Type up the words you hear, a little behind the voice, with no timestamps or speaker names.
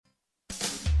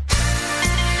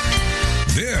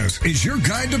This is your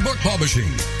guide to book publishing.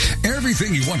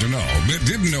 Everything you want to know but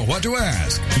didn't know what to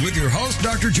ask with your host,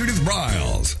 Dr. Judith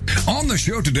Briles. On the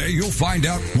show today, you'll find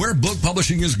out where book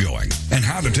publishing is going and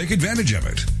how to take advantage of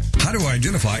it. How to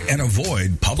identify and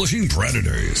avoid publishing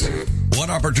predators. What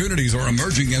opportunities are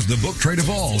emerging as the book trade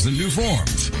evolves in new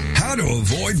forms. How to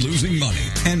avoid losing money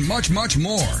and much, much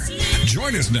more.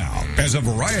 Join us now as a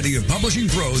variety of publishing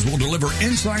pros will deliver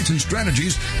insights and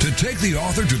strategies to take the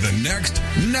author to the next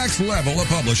level of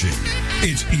publishing.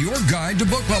 It's your guide to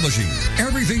book publishing.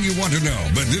 Everything you want to know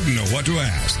but didn't know what to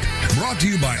ask. Brought to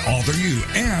you by Author U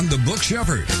and The Book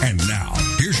Shepherd. And now,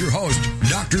 here's your host,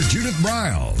 Dr. Judith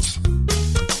Briles.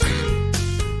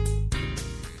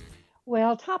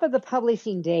 Well, top of the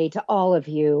publishing day to all of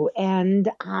you. And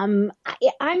I'm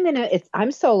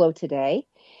solo today,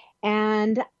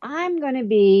 and I'm going to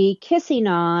be kissing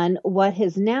on what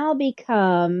has now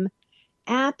become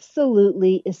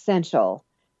absolutely essential,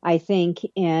 I think,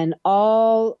 in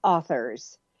all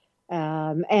authors,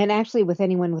 and actually with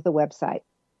anyone with a website.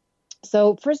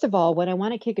 So first of all, what I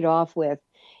want to kick it off with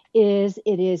is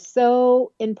it is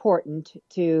so important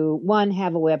to, one,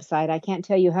 have a website. I can't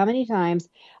tell you how many times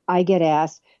I get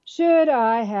asked, should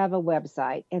I have a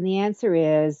website? And the answer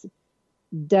is,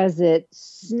 does it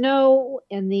snow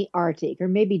in the Arctic? Or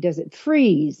maybe does it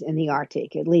freeze in the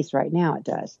Arctic? At least right now it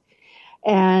does.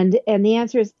 And the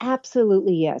answer is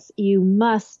absolutely yes. You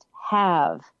must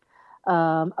have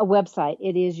a website.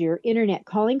 It is your internet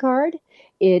calling card.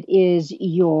 It is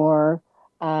your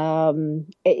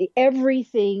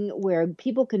everything where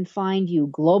people can find you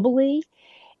globally.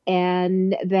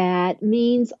 And that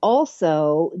means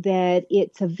also that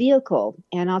it's a vehicle.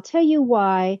 And I'll tell you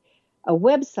why a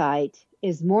website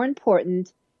is more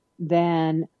important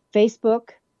than Facebook,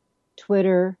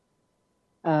 Twitter,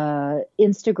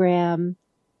 Instagram,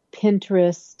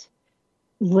 Pinterest,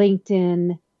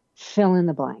 LinkedIn, fill in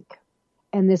the blank.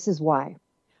 And this is why.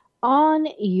 On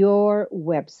your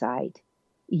website,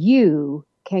 you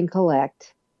can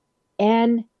collect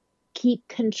and keep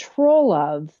control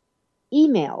of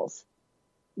emails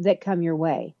that come your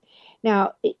way.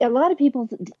 Now, a lot of people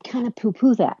kind of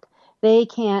poo-poo that. They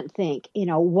can't think,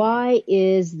 why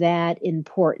is that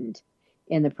important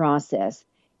in the process?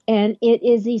 And it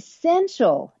is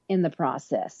essential in the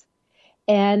process.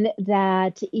 And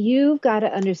that you've got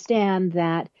to understand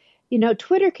that,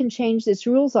 Twitter can change its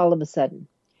rules all of a sudden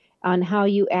on how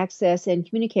you access and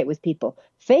communicate with people.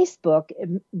 Facebook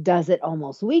does it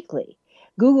almost weekly.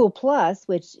 Google Plus,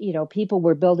 which, people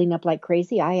were building up like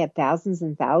crazy. I had thousands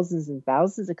and thousands and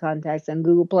thousands of contacts on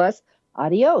Google Plus.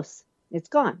 Adios. It's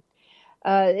gone.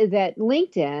 That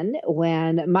LinkedIn,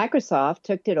 when Microsoft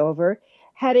took it over,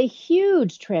 had a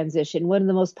huge transition. One of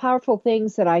the most powerful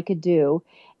things that I could do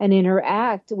and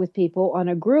interact with people on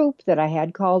a group that I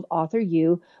had called Author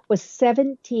U was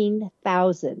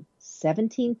 17,000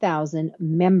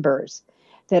 members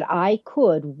that I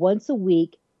could once a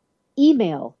week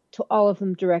email to all of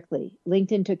them directly.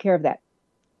 LinkedIn took care of that.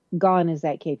 Gone is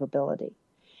that capability.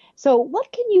 So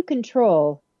what can you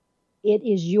control? It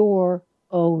is your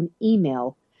own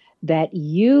email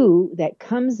that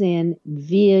comes in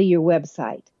via your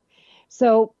website.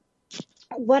 So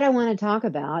what I want to talk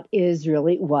about is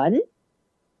really, one,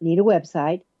 need a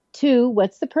website. Two,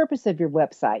 what's the purpose of your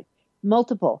website?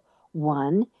 Multiple.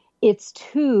 One, it's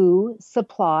to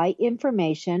supply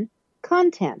information,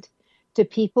 content to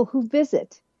people who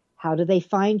visit. How do they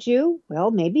find you?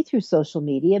 Well, maybe through social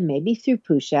media, maybe through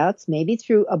push-outs, maybe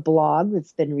through a blog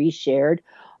that's been reshared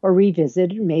or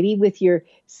revisited, maybe with your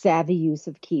savvy use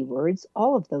of keywords.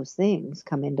 All of those things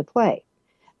come into play.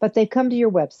 But they come to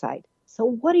your website. So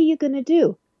what are you going to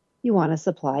do? You want to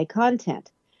supply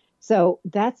content. So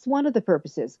that's one of the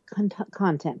purposes,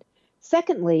 content.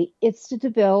 Secondly, it's to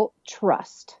develop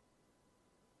trust.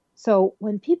 So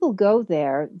when people go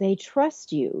there, they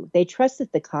trust you. They trust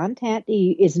that the content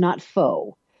is not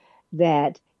faux,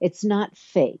 that it's not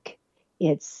fake.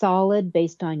 It's solid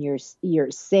based on your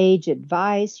sage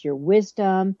advice, your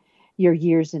wisdom, your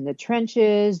years in the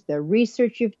trenches, the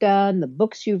research you've done, the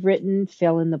books you've written,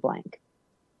 fill in the blank.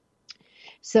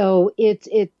 So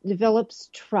it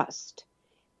develops trust.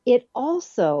 It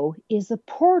also is a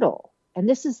portal. And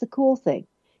this is the cool thing.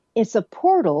 It's a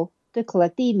portal to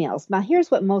collect emails. Now,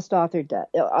 here's what most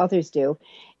authors do.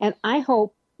 And I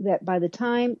hope that by the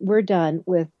time we're done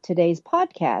with today's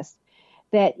podcast,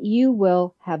 that you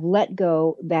will have let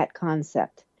go that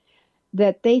concept.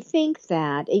 That they think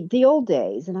that the old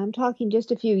days, and I'm talking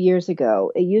just a few years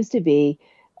ago, it used to be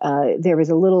there was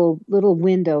a little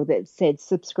window that said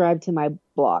subscribe to my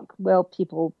blog. Well,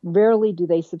 people rarely do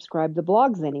they subscribe to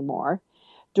blogs anymore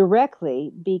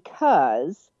directly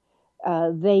because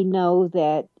they know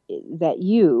that that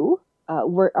you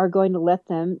are going to let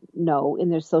them know in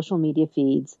their social media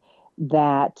feeds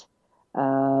that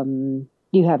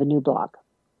you have a new blog.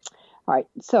 All right.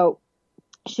 So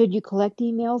should you collect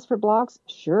emails for blogs?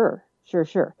 Sure.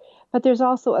 But there's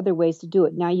also other ways to do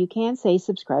it. Now, you can say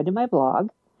subscribe to my blog,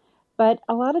 but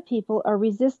a lot of people are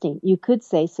resisting. You could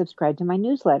say subscribe to my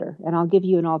newsletter, and I'll give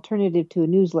you an alternative to a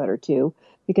newsletter too,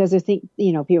 because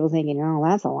people thinking, oh,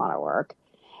 that's a lot of work.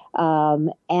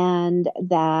 And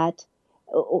that,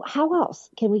 how else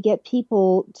can we get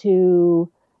people to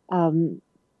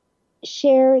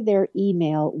share their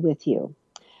email with you?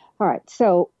 All right.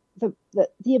 So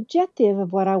the objective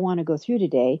of what I want to go through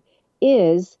today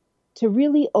is to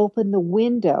really open the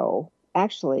window,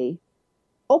 actually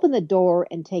open the door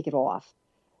and take it off,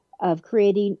 of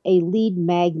creating a lead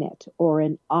magnet or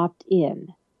an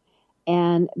opt-in.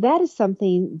 And that is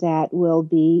something that will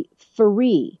be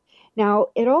free. Now,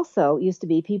 it also used to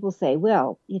be people say,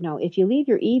 well, if you leave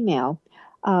your email,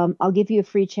 I'll give you a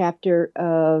free chapter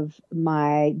of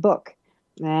my book.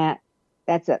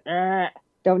 That's it.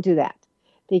 Don't do that,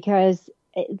 because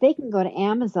they can go to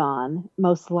Amazon,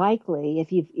 most likely,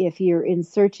 if you're in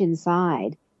search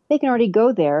inside, they can already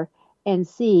go there and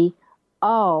see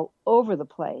all over the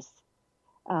place.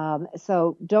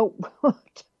 So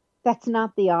that's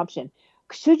not the option.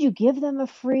 Should you give them a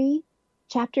free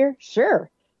chapter? Sure.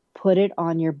 Put it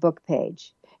on your book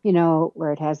page,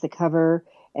 where it has the cover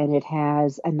and it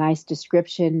has a nice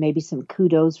description, maybe some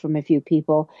kudos from a few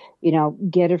people,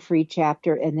 get a free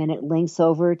chapter, and then it links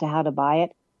over to how to buy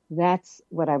it. That's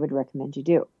what I would recommend you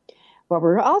do. What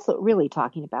we're also really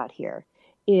talking about here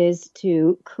is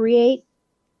to create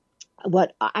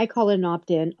what I call an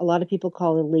opt-in. A lot of people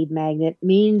call it a lead magnet.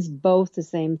 Means both the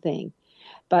same thing.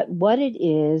 But what it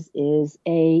is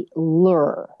a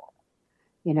lure.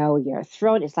 You're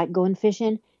throwing, it's like going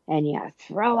fishing, and you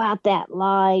throw out that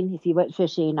line. If you went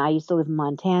fishing, I used to live in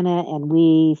Montana, and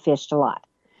we fished a lot.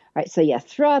 All right, so you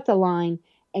throw out the line,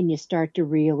 and you start to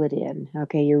reel it in.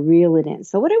 Okay, you reel it in.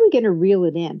 So what are we going to reel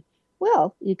it in?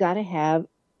 Well, you got to have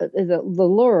the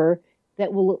lure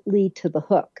that will lead to the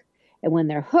hook. And when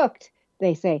they're hooked,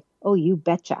 they say, oh, you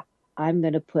betcha, I'm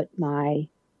going to put my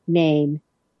name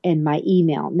and my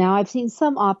email. Now, I've seen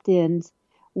some opt-ins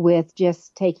with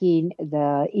just taking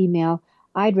the email.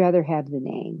 I'd rather have the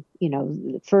name,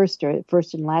 first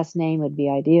and last name would be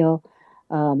ideal,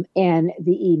 and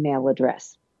the email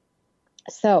address.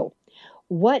 So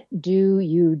what do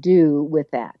you do with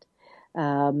that?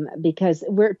 Because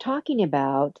we're talking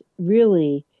about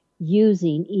really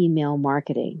using email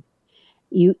marketing.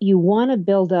 You want to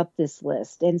build up this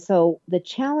list. And so the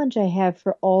challenge I have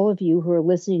for all of you who are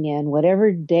listening in,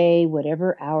 whatever day,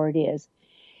 whatever hour it is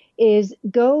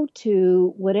go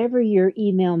to whatever your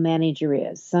email manager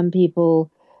is. Some people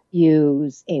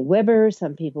use Aweber,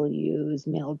 some people use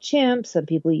MailChimp, some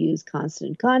people use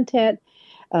Constant Content.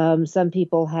 Some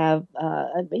people have,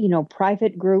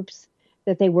 private groups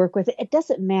that they work with. It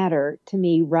doesn't matter to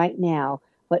me right now.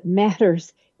 What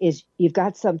matters is you've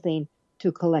got something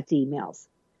to collect emails.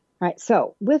 All right.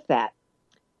 So with that,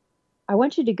 I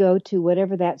want you to go to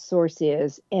whatever that source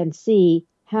is and see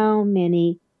how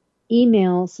many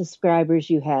email subscribers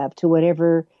you have to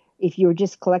whatever. If you were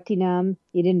just collecting them,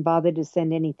 you didn't bother to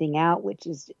send anything out, which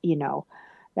is,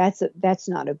 that's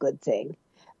not a good thing.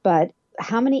 But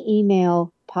how many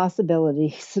email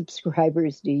possibility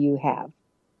subscribers do you have?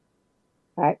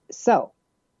 All right. So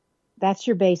that's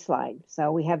your baseline.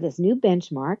 So we have this new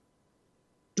benchmark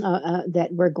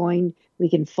that we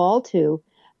can fall to.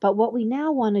 But what we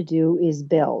now want to do is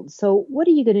build. So what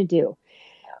are you going to do?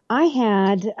 I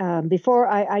had, before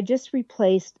I just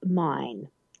replaced mine,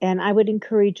 and I would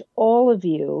encourage all of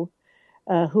you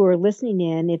who are listening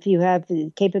in, if you have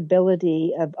the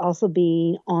capability of also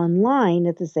being online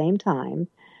at the same time,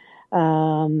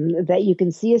 that you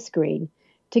can see a screen,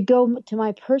 to go to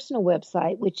my personal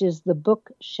website, which is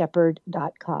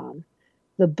thebookshepherd.com,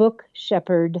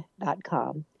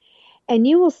 thebookshepherd.com. And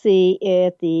you will see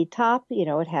at the top,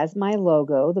 it has my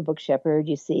logo, The Book Shepherd.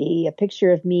 You see a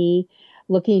picture of me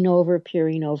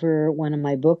peering over one of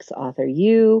my books, Author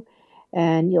You.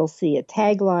 And you'll see a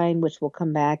tagline, which we'll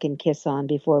come back and kiss on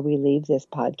before we leave this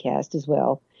podcast as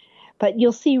well. But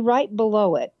you'll see right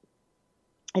below it,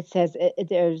 it says,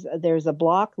 there's a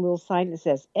block, a little sign that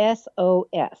says SOS.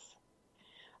 All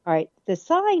right. The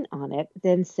sign on it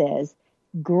then says,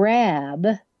 grab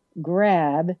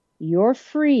your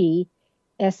free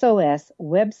SOS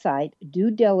website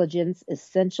due diligence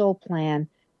essential plan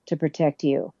to protect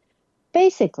you.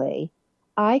 Basically,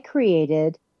 I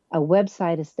created a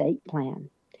website estate plan.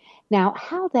 Now,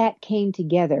 how that came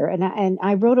together, and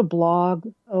I wrote a blog,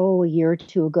 a year or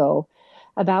two ago,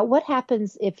 about what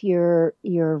happens if your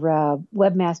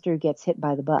webmaster gets hit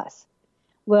by the bus.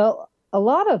 Well, a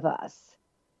lot of us,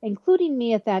 including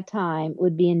me at that time,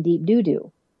 would be in deep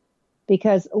doo-doo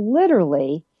because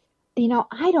literally,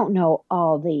 I don't know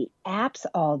all the apps,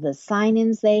 all the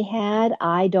sign-ins they had.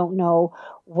 I don't know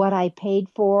what I paid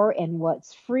for and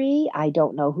what's free. I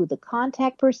don't know who the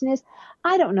contact person is.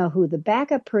 I don't know who the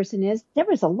backup person is. There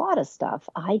was a lot of stuff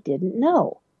I didn't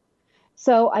know.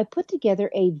 So I put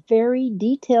together a very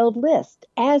detailed list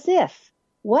as if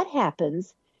what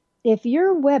happens if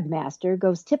your webmaster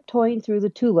goes tiptoeing through the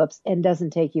tulips and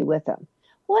doesn't take you with them?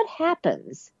 What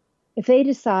happens if they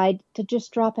decide to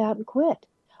just drop out and quit?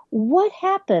 What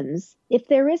happens if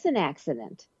there is an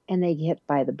accident and they get hit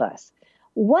by the bus?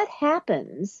 What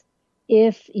happens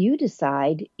if you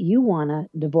decide you want to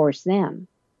divorce them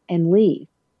and leave?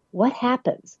 What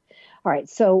happens? All right,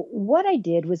 so what I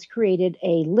did was created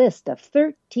a list of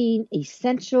 13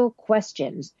 essential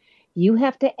questions you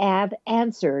have to have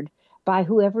answered by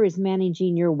whoever is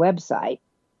managing your website,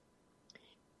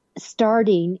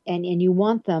 starting, and you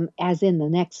want them as in the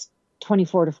next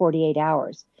 24 to 48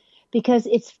 hours. Because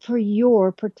it's for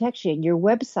your protection. Your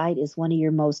website is one of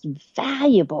your most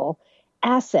valuable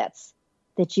assets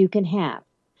that you can have.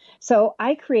 So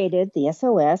I created the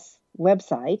SOS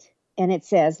website, and it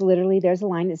says, literally, there's a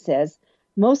line that says,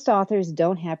 most authors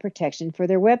don't have protection for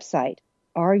their website.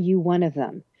 Are you one of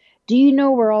them? Do you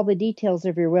know where all the details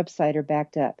of your website are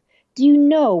backed up? Do you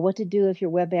know what to do if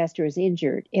your webmaster is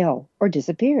injured, ill, or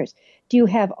disappears? Do you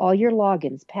have all your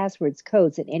logins, passwords,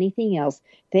 codes, and anything else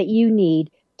that you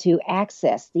need to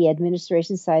access the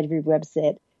administration side of your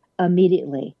website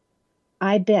immediately?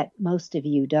 I bet most of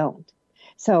you don't.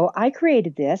 So I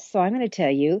created this, so I'm going to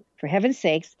tell you, for heaven's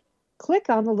sakes, click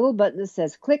on the little button that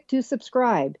says click to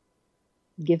subscribe.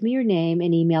 Give me your name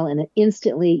and email, and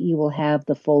instantly you will have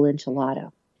the full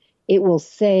enchilada. It will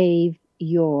save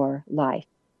your life.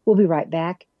 We'll be right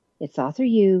back. It's Author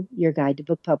U, your guide to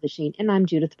book publishing, and I'm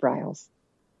Judith Briles.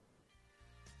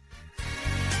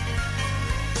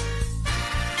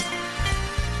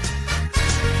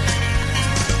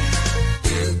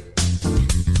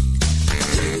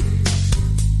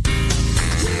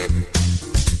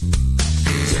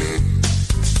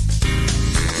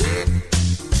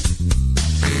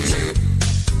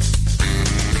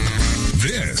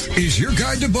 Is your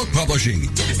guide to book publishing.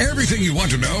 Everything you want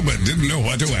to know but didn't know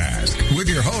what to ask. With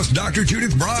your host, Dr.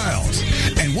 Judith Briles.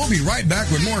 And we'll be right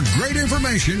back with more great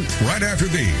information right after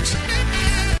these.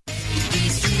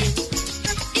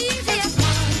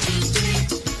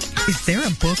 Is there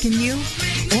a book in you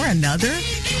or another?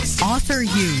 Author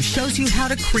U shows you how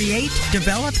to create,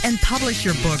 develop, and publish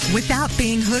your book without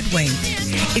being hoodwinked.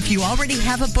 If you already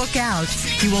have a book out,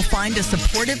 you will find a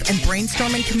supportive and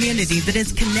brainstorming community that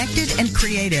is connected and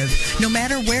creative, no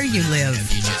matter where you live.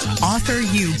 Author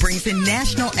U brings in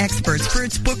national experts for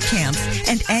its book camps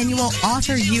and annual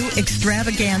Author U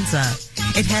extravaganza.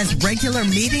 It has regular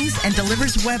meetings and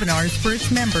delivers webinars for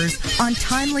its members on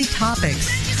timely topics.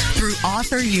 Through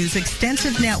Author U's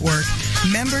extensive network,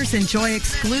 members enjoy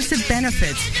exclusive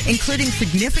benefits, including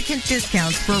significant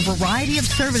discounts for a variety of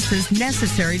services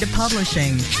necessary to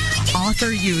publishing.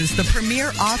 Author U is the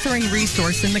premier authoring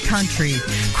resource in the country,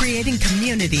 creating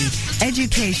community,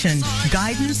 education,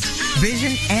 guidance,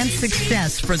 vision, and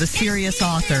success for the serious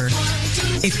author.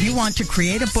 If you want to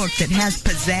create a book that has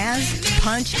pizzazz,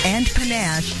 punch, and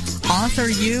panache, Author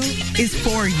U is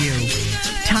for you.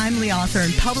 Timely author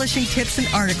and publishing tips and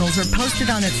articles are posted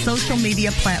on its social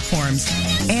media platforms,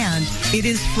 and it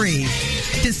is free.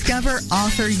 Discover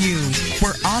Author U,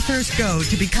 where authors go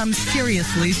to become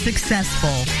seriously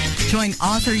successful. Join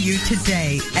Author U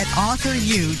today at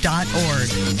authoru.org.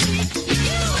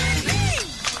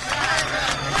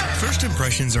 First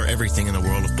impressions are everything in the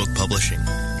world of book publishing.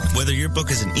 Whether your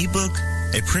book is an ebook,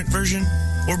 a print version,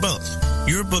 or both,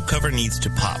 your book cover needs to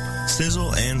pop,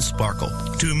 sizzle, and sparkle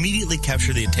to immediately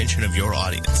capture the attention of your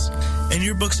audience. And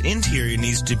your book's interior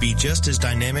needs to be just as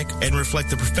dynamic and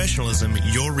reflect the professionalism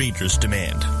your readers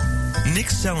demand. Nick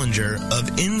Sellinger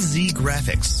of NZ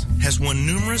Graphics has won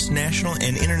numerous national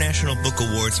and international book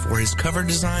awards for his cover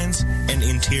designs and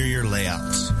interior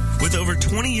layouts. With over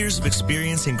 20 years of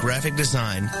experience in graphic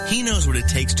design, he knows what it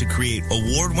takes to create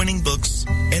award-winning books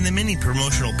and the many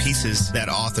promotional pieces that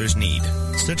authors need,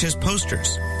 such as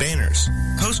posters, banners,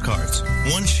 postcards,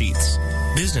 one-sheets,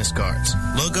 business cards,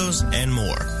 logos, and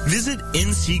more. Visit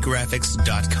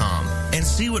ncgraphics.com and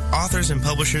see what authors and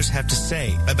publishers have to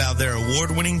say about their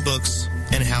award-winning books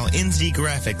and how NZ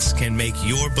Graphics can make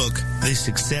your book the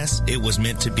success it was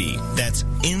meant to be. That's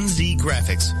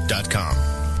nzgraphics.com.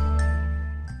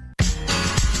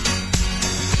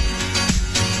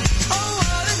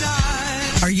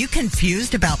 you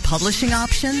confused about publishing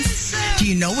options? Do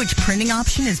you know which printing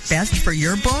option is best for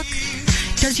your book?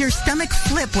 Does your stomach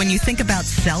flip when you think about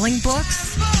selling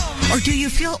books? Or do you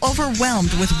feel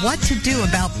overwhelmed with what to do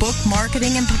about book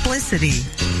marketing and publicity?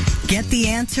 Get the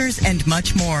answers and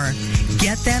much more.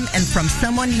 Get them and from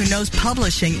someone who knows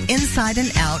publishing inside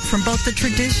and out from both the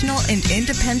traditional and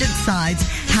independent sides,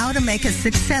 how to make a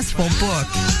successful book.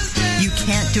 You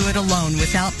can't do it alone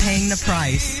without paying the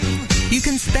price. You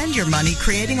can spend your money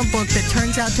creating a book that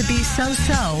turns out to be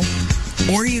so-so,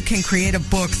 or you can create a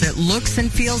book that looks and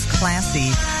feels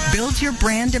classy, builds your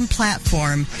brand and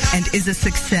platform, and is a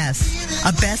success,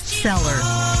 a bestseller.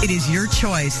 It is your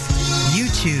choice. You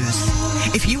choose.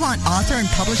 If you want author and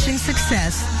publishing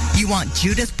success, you want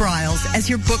Judith Briles as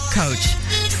your book coach.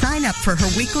 Sign up for her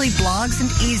weekly blogs and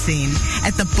e-zine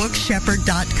at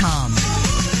thebookshepherd.com.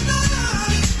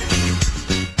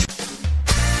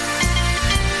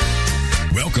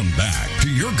 Welcome back to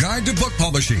your guide to book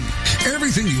publishing.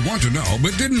 Everything you want to know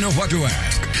but didn't know what to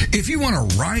ask. If you want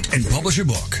to write and publish a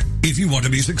book, if you want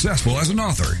to be successful as an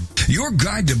author, your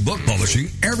guide to book publishing,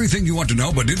 everything you want to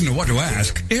know but didn't know what to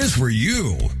ask, is for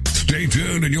you. Stay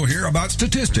tuned and you'll hear about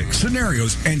statistics,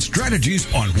 scenarios, and strategies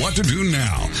on what to do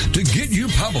now to get you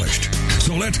published.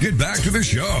 So let's get back to the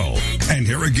show. And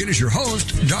here again is your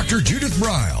host, Dr. Judith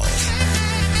Briles.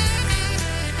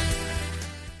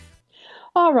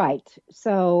 All right.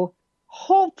 So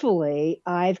hopefully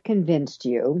I've convinced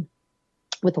you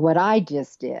with what I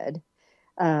just did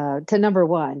to, number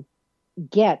one,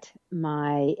 get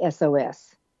my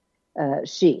SOS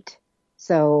sheet.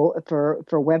 So for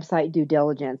website due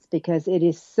diligence, because it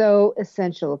is so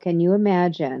essential. Can you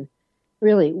imagine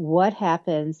really what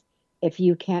happens if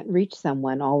you can't reach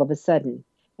someone all of a sudden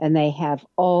and they have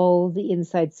all the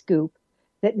inside scoop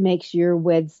that makes your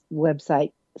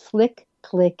website slick,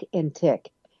 click, and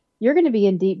tick? You're going to be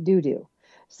in deep doo-doo.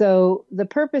 So the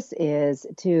purpose is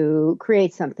to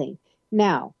create something.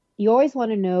 Now, you always want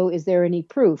to know, is there any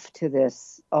proof to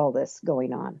this, all this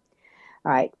going on?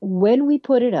 All right. When we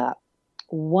put it up,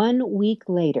 1 week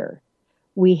later,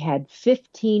 we had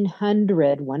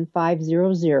 1,500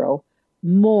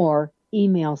 more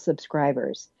email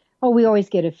subscribers. Oh, we always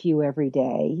get a few every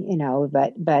day,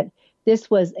 but this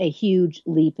was a huge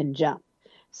leap and jump.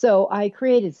 So I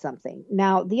created something.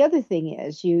 Now, the other thing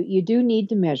is you do need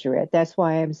to measure it. That's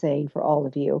why I'm saying for all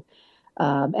of you.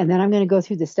 And then I'm going to go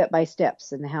through the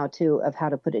step-by-steps and how to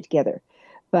put it together.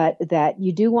 But that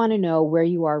you do want to know where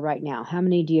you are right now. How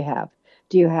many do you have?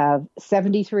 Do you have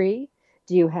 73?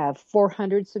 Do you have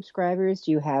 400 subscribers?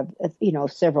 Do you have,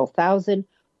 several thousand?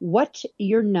 What's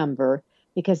your number?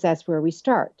 Because that's where we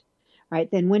start.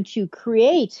 Right? Then once you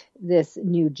create this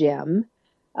new gem,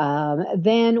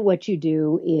 then what you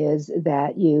do is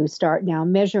that you start now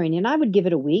measuring, and I would give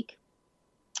it a week.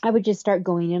 I would just start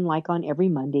going in like on every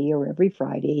Monday or every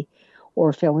Friday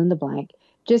or fill in the blank,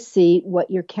 just see what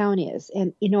your count is.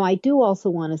 And, I do also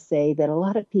want to say that a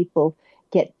lot of people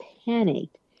get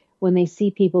panicked when they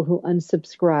see people who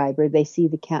unsubscribe or they see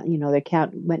the count, their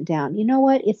count went down. You know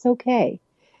what? It's okay,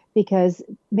 because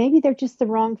maybe they're just the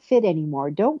wrong fit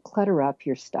anymore. Don't clutter up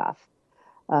your stuff.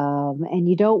 And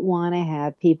you don't want to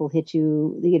have people hit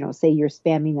you, say you're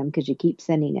spamming them because you keep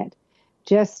sending it.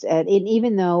 And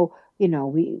even though,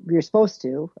 we're supposed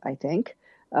to, I think,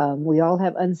 we all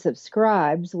have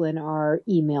unsubscribes when our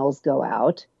emails go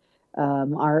out,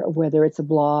 whether it's a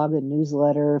blog, a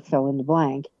newsletter, fill in the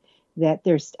blank,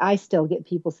 I still get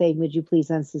people saying, would you please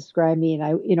unsubscribe me?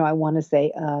 And I want to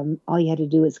say, all you had to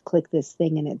do is click this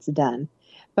thing and it's done.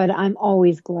 But I'm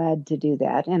always glad to do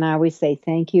that. And I always say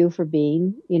thank you for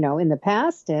being, in the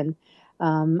past. And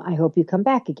I hope you come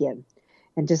back again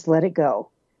and just let it go.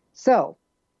 So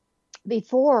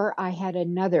before I had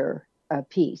another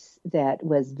piece that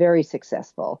was very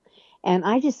successful. And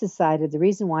I just decided the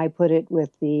reason why I put it with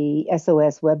the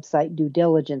SOS website due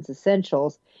diligence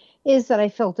essentials is that I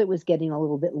felt it was getting a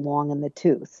little bit long in the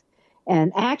tooth.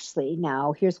 And actually,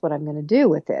 now here's what I'm going to do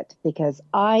with it, because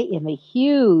I am a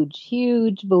huge,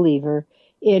 huge believer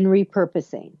in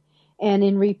repurposing. And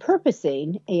in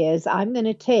repurposing is I'm going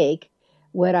to take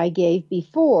what I gave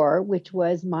before, which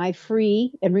was my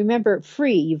free, and remember,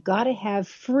 free, you've got to have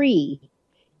free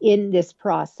in this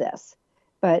process.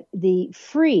 But the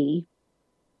free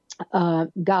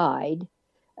guide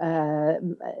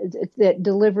that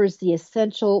delivers the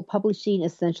essential publishing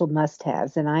essential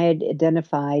must-haves, and I had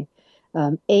identified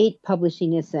 8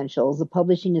 publishing essentials, the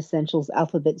publishing essentials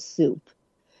alphabet soup,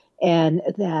 and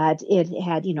that it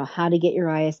had, how to get your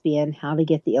ISBN, how to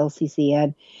get the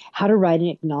LCCN, how to write an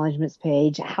acknowledgments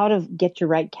page, how to get your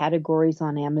right categories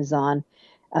on Amazon,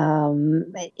 8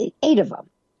 of them.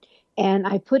 And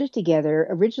I put it together.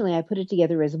 Originally, I put it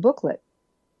together as a booklet,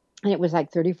 and it was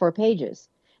like 34 pages.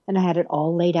 And I had it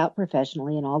all laid out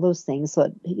professionally and all those things.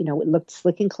 So, it looked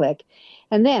slick and click.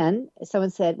 And then someone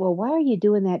said, well, why are you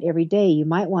doing that every day? You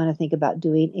might want to think about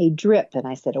doing a drip. And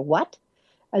I said, a what?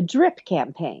 A drip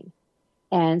campaign.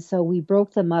 And so we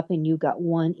broke them up, and you got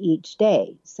one each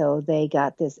day. So they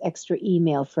got this extra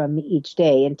email from me each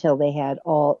day until they had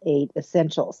all 8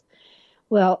 essentials.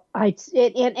 Well,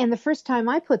 and the first time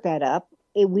I put that up,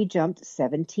 we jumped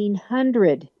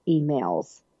 1,700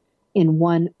 emails in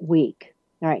 1 week.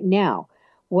 All right, now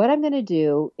what I'm going to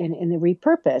do in the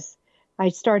repurpose, I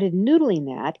started noodling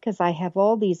that because I have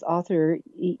all these Author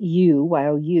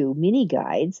YOU mini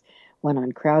guides, one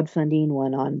on crowdfunding,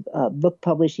 one on book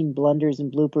publishing blunders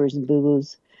and bloopers and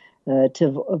boo-boos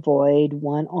to avoid,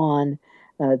 one on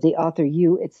the Author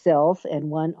You itself, and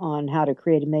one on how to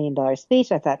create $1 million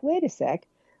speech. I thought, wait a sec,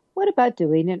 what about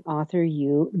doing an Author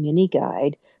You mini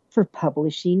guide for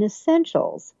publishing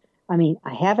essentials? I mean,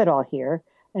 I have it all here,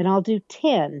 and I'll do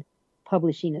 10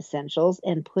 publishing essentials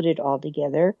and put it all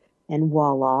together, and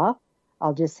voila,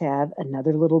 I'll just have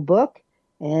another little book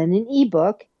and an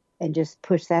ebook and just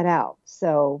push that out.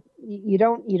 So you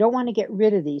don't want to get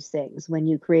rid of these things when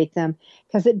you create them,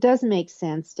 because it does make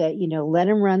sense to, let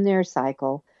them run their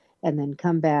cycle and then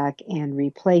come back and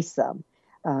replace them.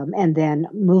 And then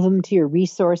move them to your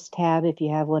resource tab if you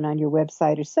have one on your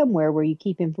website or somewhere where you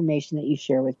keep information that you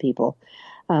share with people.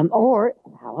 Or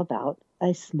how about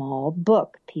a small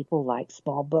book? People like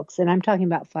small books, and I'm talking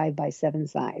about 5x7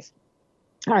 size.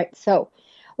 All right, so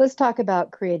let's talk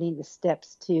about creating the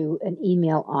steps to an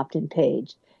email opt-in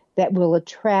page that will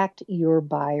attract your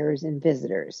buyers and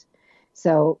visitors.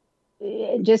 So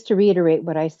just to reiterate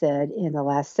what I said in the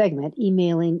last segment,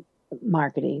 emailing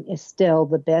marketing is still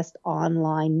the best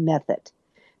online method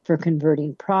for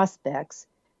converting prospects,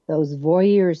 those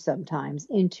voyeurs sometimes,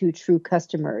 into true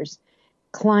customers,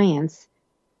 clients,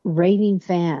 raving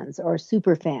fans or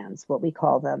super fans, what we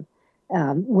call them,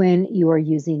 when you are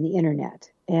using the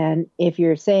internet. And if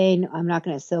you're saying, I'm not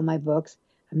going to sell my books,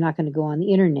 I'm not going to go on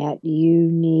the internet, you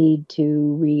need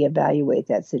to reevaluate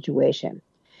that situation.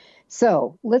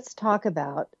 So let's talk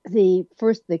about the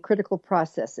critical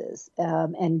processes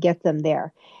and get them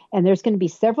there. And there's going to be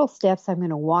several steps I'm going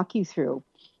to walk you through.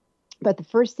 But the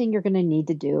first thing you're going to need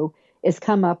to do is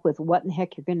come up with what in the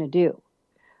heck you're going to do.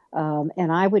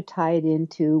 And I would tie it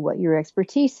into what your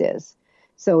expertise is.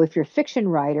 So if you're a fiction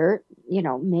writer,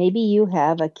 maybe you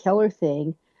have a killer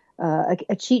thing,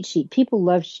 a cheat sheet. People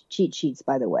love cheat sheets,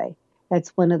 by the way.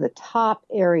 That's one of the top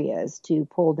areas to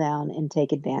pull down and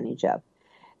take advantage of.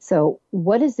 So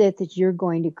what is it that you're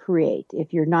going to create?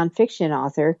 If you're a nonfiction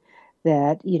author,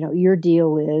 that, your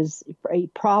deal is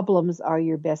problems are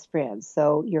your best friends.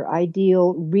 So your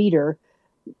ideal reader,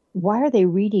 why are they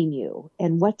reading you?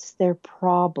 And what's their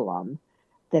problem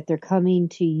that they're coming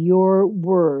to your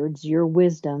words, your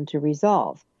wisdom to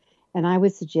resolve? And I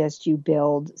would suggest you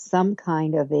build some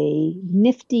kind of a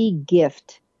nifty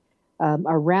gift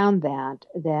around that,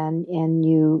 and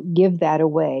you give that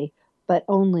away, but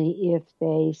only if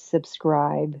they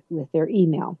subscribe with their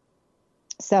email.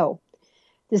 So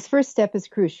this first step is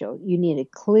crucial. You need a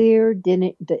clear,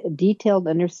 detailed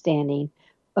understanding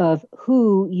of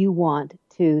who you want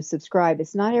to subscribe.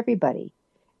 It's not everybody.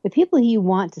 The people who you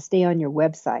want to stay on your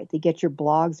website, to get your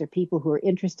blogs, are people who are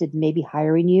interested in maybe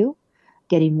hiring you,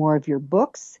 getting more of your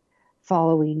books,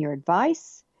 following your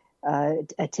advice,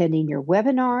 attending your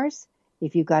webinars.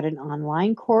 If you've got an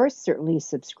online course, certainly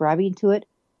subscribing to it.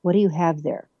 What do you have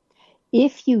there?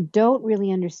 If you don't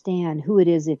really understand who it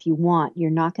is if you want,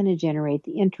 you're not going to generate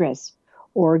the interest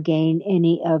or gain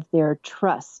any of their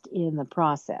trust in the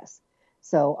process.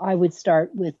 So I would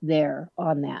start with there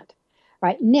on that. All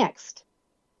right, next.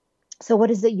 So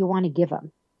what is it you want to give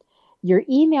them? Your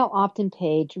email opt-in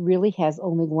page really has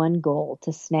only one goal: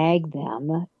 to snag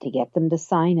them, to get them to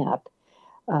sign up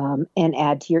and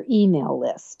add to your email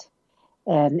list.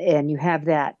 And you have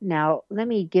that. Now, let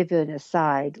me give you an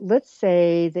aside. Let's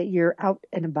say that you're out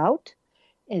and about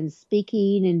and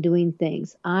speaking and doing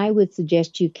things. I would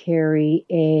suggest you carry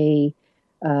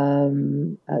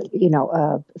some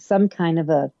kind of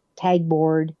a tag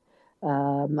board.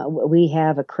 We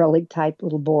have acrylic type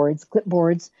little boards,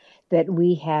 clipboards that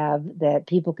we have that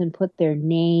people can put their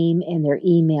name and their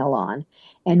email on.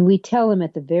 And we tell them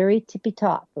at the very tippy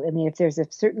top. I mean, if there's a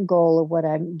certain goal of what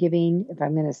I'm giving, if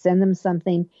I'm going to send them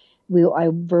something, I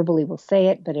verbally will say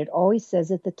it, but it always says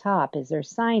at the top as they're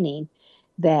signing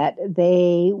that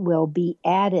they will be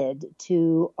added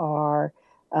to our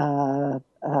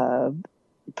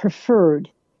preferred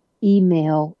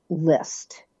email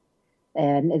list.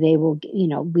 and they will,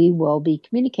 we will be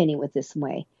communicating with this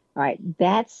way. All right,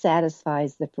 that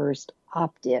satisfies the first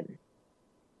opt-in.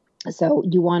 So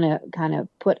you want to kind of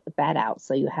put that out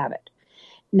so you have it.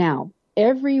 Now,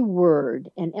 every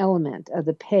word and element of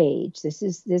the page, this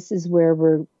is where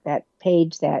we're, that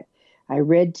page that I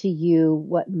read to you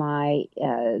what my,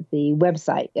 the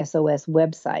website, SOS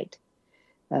website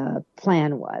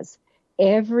plan was.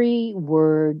 Every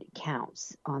word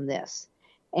counts on this.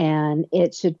 And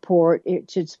it should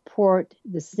support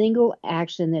the single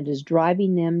action that is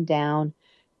driving them down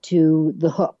to the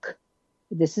hook.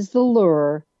 This is the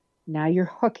lure. Now you're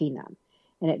hooking them.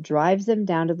 And it drives them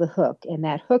down to the hook. And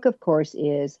that hook, of course,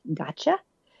 is gotcha.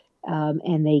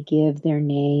 And they give their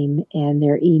name and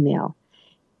their email.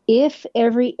 If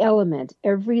every element,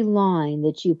 every line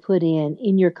that you put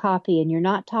in your copy, and you're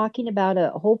not talking about a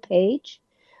whole page,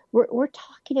 we're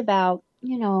talking about,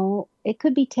 it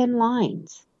could be 10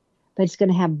 lines, but it's going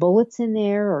to have bullets in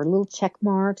there or little check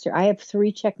marks, or I have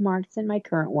 3 check marks in my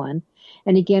current one.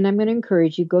 And again, I'm going to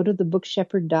encourage you, go to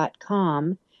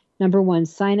thebookshepherd.com. Number 1,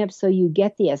 sign up so you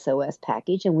get the SOS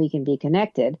package and we can be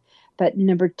connected. But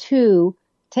number 2,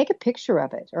 take a picture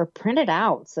of it or print it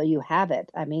out so you have it.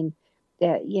 I mean,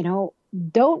 don't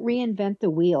reinvent the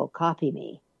wheel. Copy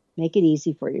me. Make it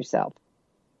easy for yourself.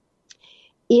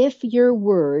 If your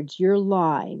words, your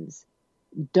lines,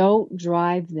 don't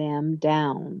drive them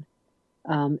down,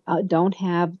 don't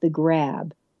have the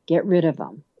grab, get rid of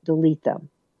them, delete them.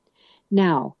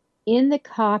 Now, in the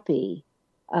copy,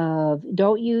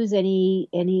 don't use any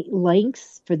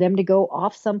links for them to go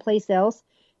off someplace else.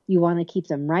 You want to keep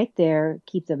them right there,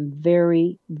 keep them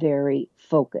very, very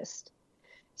focused.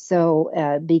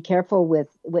 So be careful with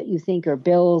what you think are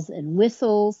bells and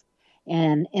whistles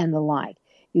and the like.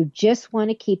 You just want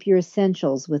to keep your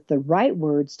essentials with the right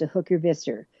words to hook your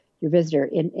visitor.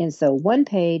 And so 1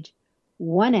 page,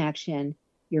 1 action,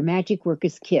 your magic word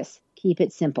is KISS. Keep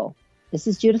it simple. This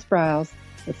is Judith Briles.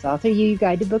 It's Author You, Your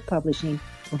Guide to Book Publishing.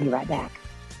 We'll be right back.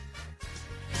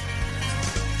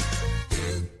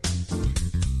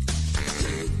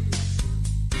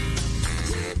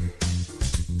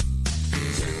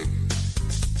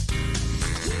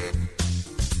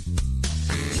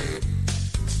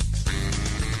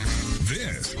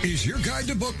 Is your guide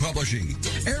to book publishing.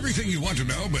 Everything you want to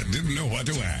know but didn't know what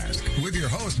to ask. With your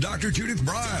host, Dr. Judith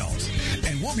Briles.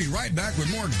 And we'll be right back with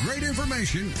more great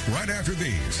information right after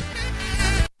these.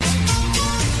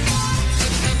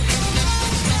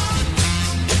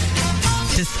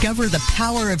 Discover the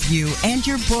power of you and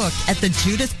your book at the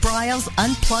Judith Briles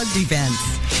Unplugged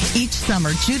events. Each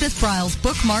summer, Judith Briles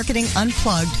Book Marketing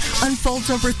Unplugged unfolds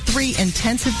over 3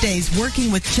 intensive days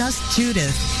working with just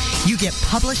Judith. You get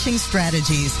publishing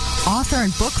strategies, author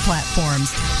and book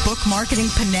platforms, book marketing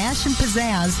panache and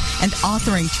pizzazz, and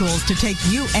authoring tools to take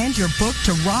you and your book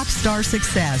to rock star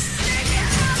success.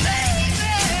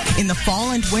 In the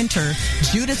fall and winter,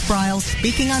 Judith Briles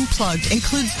Speaking Unplugged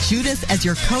includes Judith as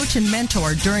your coach and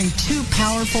mentor during 2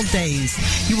 powerful days.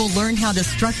 You will learn how to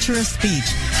structure a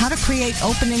speech, how to create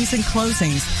openings and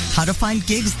closings, how to find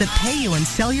gigs that pay you and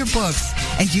sell your books,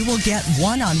 and you will get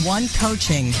one-on-one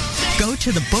coaching. Go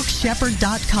to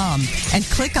thebookshepherd.com and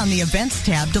click on the Events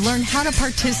tab to learn how to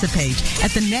participate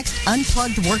at the next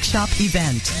Unplugged Workshop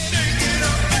event.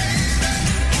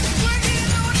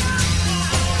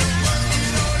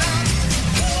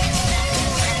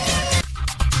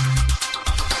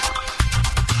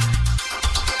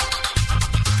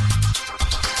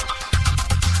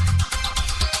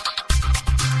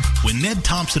 When Ned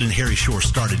Thompson and Harry Shore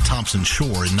started Thompson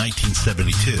Shore in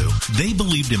 1972, they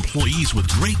believed employees with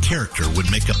great character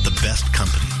would make up the best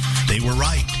company. They were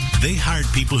right. They hired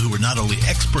people who were not only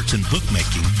experts in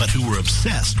bookmaking, but who were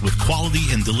obsessed with quality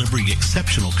and delivering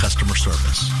exceptional customer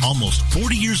service. Almost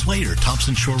 40 years later,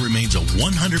 Thompson Shore remains a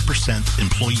 100%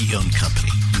 employee-owned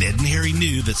company. Ned and Harry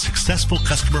knew that successful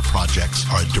customer projects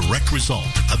are a direct result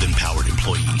of empowered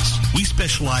employees. We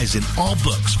specialize in all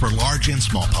books for large and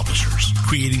small publishers.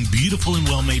 Creating beautiful and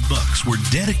well-made books, we're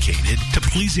dedicated to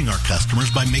pleasing our customers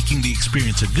by making the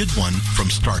experience a good one from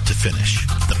start to finish.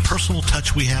 The personal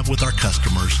touch we have with our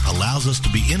customers allows us to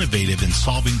be innovative in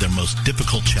solving their most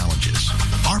difficult challenges.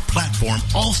 Our platform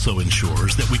also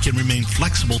ensures that we can remain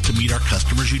flexible to meet our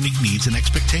customers' unique needs and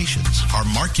expectations. Our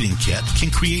marketing kit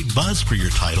can create buzz for your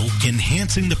title,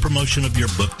 enhancing the promotion of your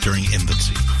book during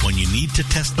infancy. When you need to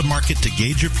test the market to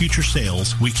gauge your future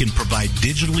sales, we can provide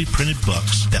digitally printed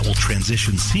books that will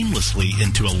transition seamlessly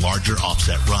into a larger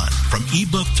offset run. From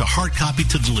ebook to hard copy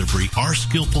to delivery, our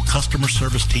skillful customer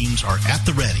service teams are at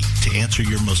the ready to answer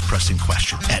your most pressing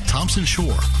question. At At Thompson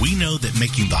Shore, we know that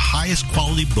making the highest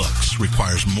quality books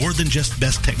requires more than just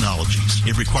best technologies.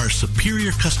 It requires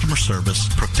superior customer service,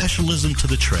 professionalism to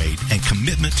the trade, and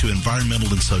commitment to environmental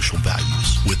and social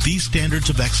values. With these standards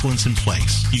of excellence in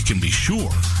place, you can be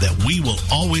sure that we will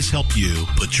always help you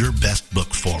put your best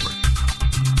book forward.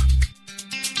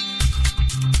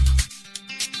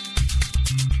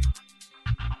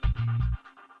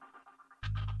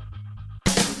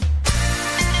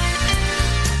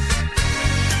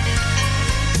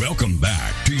 Welcome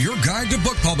back to your guide to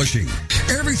book publishing.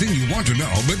 Everything you want to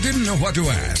know but didn't know what to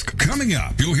ask. Coming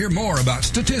up, you'll hear more about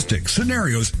statistics,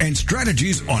 scenarios, and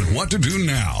strategies on what to do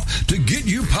now to get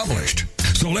you published.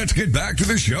 So let's get back to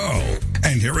the show.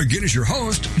 And here again is your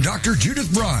host, Dr. Judith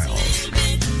Briles.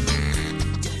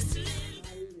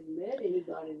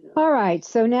 All right,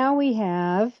 so now we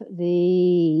have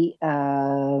the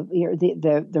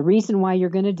reason why you're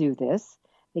going to do this,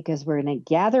 because we're going to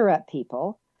gather up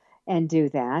people and do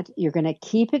that. You're going to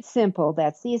keep it simple.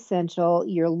 That's the essential.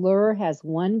 Your lure has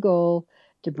one goal: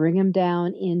 to bring them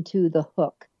down into the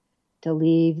hook, to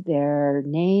leave their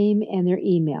name and their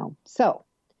email. So,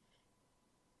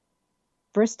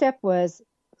 first step was,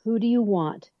 who do you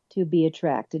want to be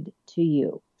attracted to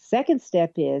you? Second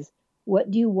step is,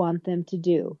 what do you want them to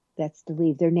do? That's to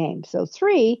leave their name. So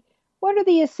 3, what are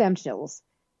the essentials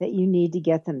that you need to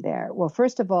get them there? Well,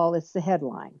 first of all, it's the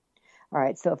headline. All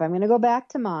right, so if I'm going to go back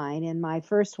to mine, and my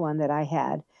first one that I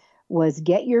had was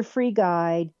get your free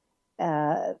guide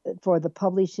for the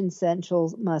publishing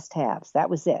essentials must-haves. That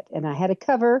was it. And I had a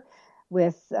cover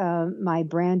with my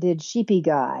branded sheepy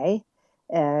guy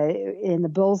in the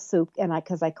bowl soup, and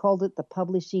because I called it the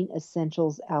Publishing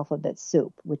Essentials Alphabet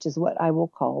Soup, which is what I will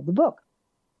call the book.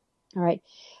 All right,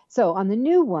 so on the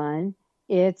new one,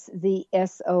 it's the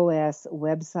SOS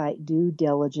Website Due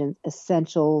Diligence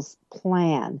Essentials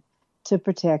Plan to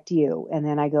protect you. And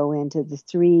then I go into the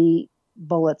 3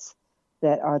 bullets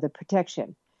that are the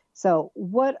protection. So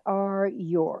what are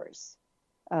yours?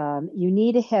 You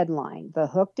need a headline, the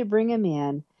hook to bring them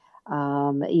in.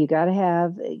 You got to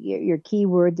have your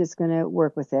keyword that's going to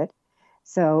work with it.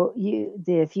 So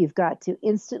if you've got to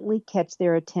instantly catch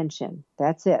their attention,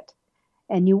 that's it.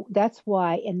 And that's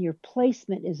why, and your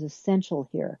placement is essential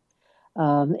here.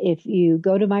 If you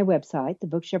go to my website,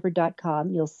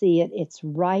 thebookshepherd.com, you'll see it. It's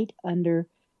right under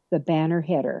the banner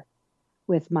header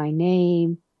with my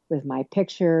name, with my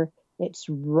picture. It's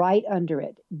right under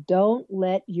it. Don't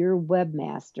let your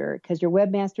webmaster, because your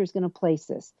webmaster is going to place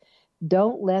this,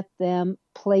 don't let them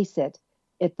place it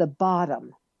at the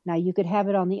bottom. Now, you could have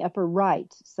it on the upper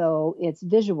right, so it's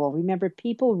visual. Remember,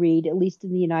 people read, at least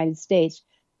in the United States,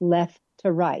 left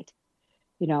to right.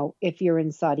 You know, if you're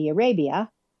in Saudi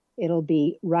Arabia, it'll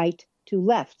be right to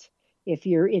left. If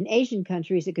you're in Asian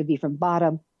countries, it could be from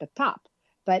bottom to top.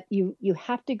 But you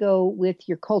have to go with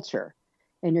your culture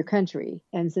and your country.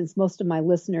 And since most of my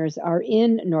listeners are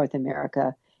in North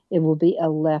America, it will be a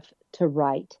left to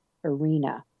right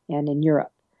arena, and in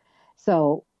Europe.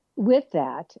 So with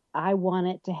that, I want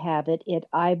it to have it at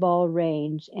eyeball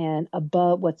range and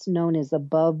above what's known as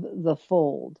above the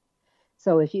fold.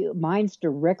 So mine's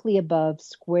directly above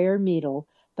square middle,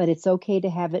 but it's okay to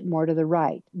have it more to the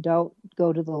right. Don't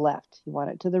go to the left. You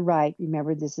want it to the right.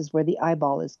 Remember, this is where the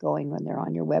eyeball is going when they're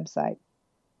on your website.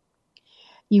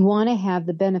 You want to have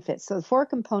the benefits. So the 4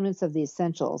 components of the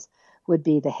essentials would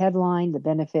be the headline, the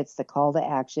benefits, the call to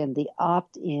action, the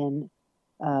opt-in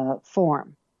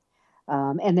form.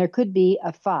 And there could be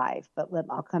a 5, but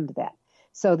I'll come to that.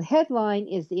 So the headline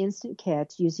is the instant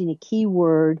catch using a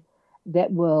keyword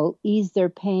that will ease their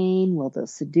pain, will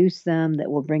seduce them, that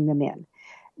will bring them in.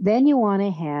 Then you want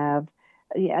to have,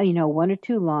 1 or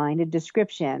 2 line, a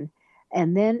description,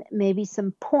 and then maybe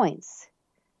some points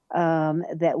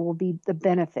that will be the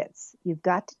benefits. You've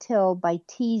got to tell by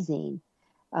teasing.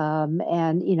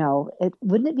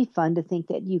 Wouldn't it be fun to think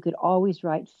that you could always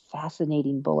write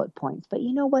fascinating bullet points? But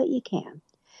you know what? You can.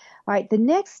 All right. The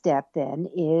next step then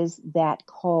is that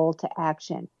call to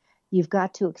action. You've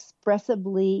got to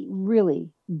expressively, really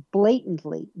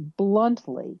blatantly,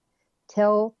 bluntly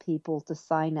tell people to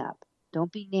sign up.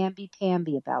 Don't be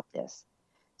namby-pamby about this.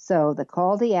 So the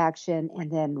call to action, and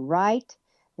then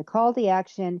the call to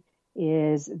action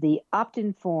is the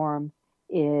opt-in form,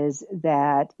 is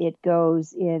that it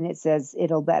goes in, it says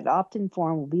that opt-in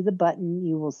form will be the button.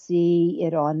 You will see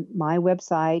it on my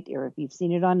website, or if you've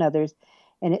seen it on others,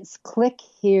 and it's click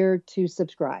here to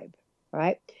subscribe,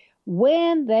 right?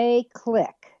 When they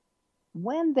click,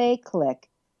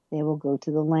 they will go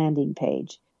to the landing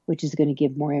page, which is going to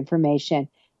give more information,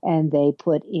 and they can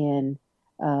put in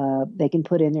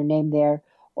their name there.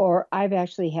 Or I've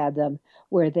actually had them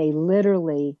where they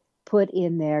literally put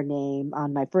in their name.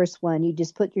 On my first one, you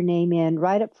just put your name in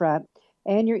right up front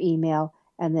and your email,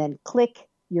 and then click,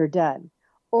 you're done.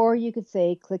 Or you could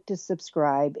say click to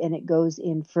subscribe, and it goes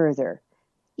in further.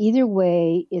 Either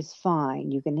way is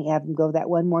fine. You can have them go that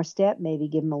one more step, maybe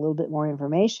give them a little bit more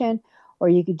information, or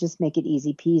you could just make it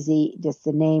easy peasy, just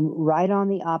the name right on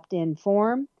the opt-in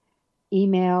form,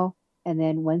 email, and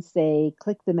then once they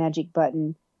click the magic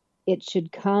button, it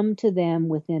should come to them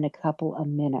within a couple of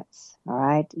minutes. All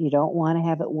right? You don't want to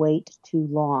have it wait too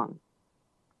long.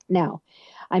 Now,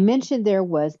 I mentioned there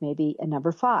was maybe a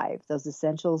number 5. Those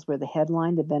essentials were the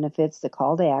headline, the benefits, the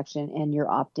call to action, and your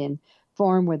opt-in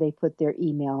form where they put their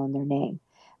email and their name.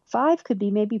 5 could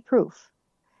be maybe proof.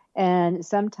 And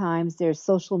sometimes there's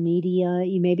social media.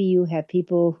 Maybe you have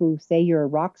people who say you're a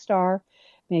rock star.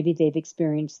 Maybe they've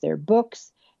experienced their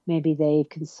books. Maybe they've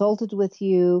consulted with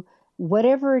you.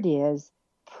 Whatever it is,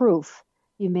 proof.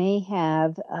 You may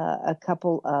have a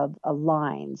couple of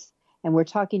lines. And we're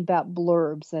talking about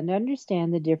blurbs, and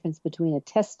understand the difference between a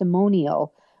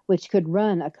testimonial, which could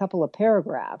run a couple of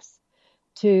paragraphs,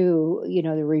 to,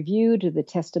 the review, to the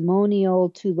testimonial,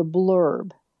 to the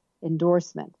blurb,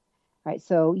 endorsement. Right?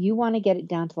 So you want to get it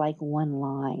down to like one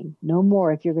line, no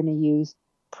more if you're going to use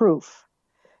proof.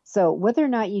 So whether or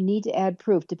not you need to add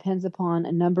proof depends upon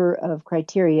a number of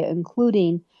criteria,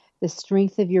 including the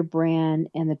strength of your brand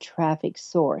and the traffic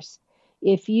source.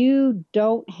 If you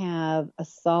don't have a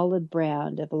solid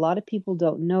brand, if a lot of people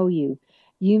don't know you,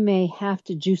 you may have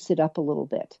to juice it up a little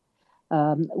bit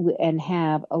and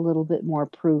have a little bit more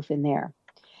proof in there.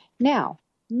 Now,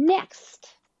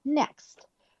 next,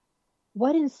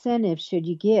 what incentive should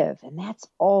you give? And that's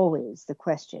always the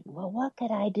question. Well, what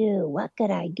could I do? What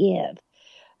could I give?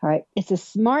 All right, it's a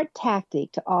smart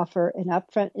tactic to offer an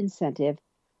upfront incentive,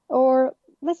 or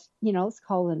let's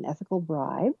call it an ethical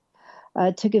bribe,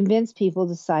 to convince people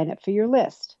to sign up for your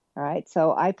list. All right,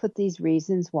 so I put these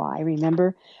reasons why.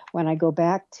 Remember, when I go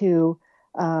back to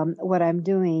what I'm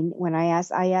doing, when I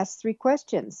ask 3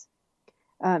 questions.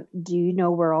 Do you know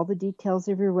where all the details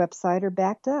of your website are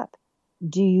backed up?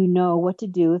 Do you know what to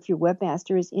do if your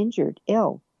webmaster is injured,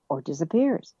 ill, or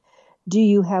disappears? Do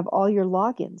you have all your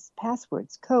logins,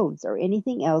 passwords, codes, or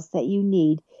anything else that you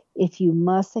need if you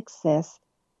must access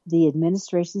the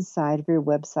administration side of your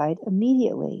website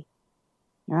immediately?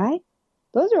 All right?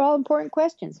 Those are all important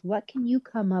questions. What can you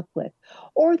come up with?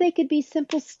 Or they could be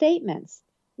simple statements,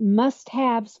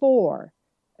 must-haves for,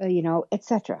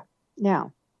 etc.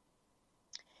 Now,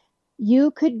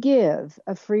 you could give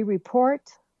a free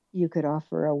report. You could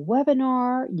offer a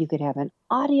webinar. You could have an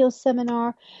audio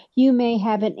seminar. You may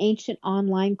have an ancient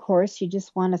online course you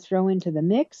just want to throw into the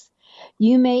mix.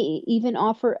 You may even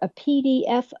offer a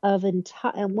PDF of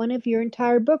one of your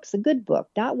entire books, a good book,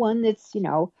 not one that's,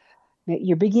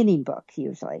 your beginning book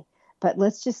usually. But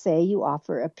let's just say you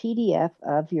offer a PDF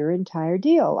of your entire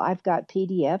deal. I've got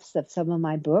PDFs of some of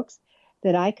my books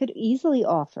that I could easily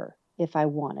offer if I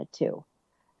wanted to. All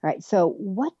right, so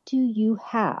what do you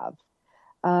have?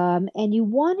 And you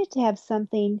want it to have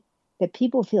something that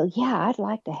people feel, yeah, I'd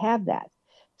like to have that.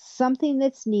 Something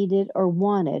that's needed or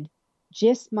wanted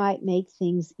just might make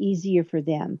things easier for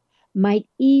them, might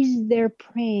ease their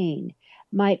pain,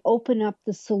 might open up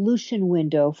the solution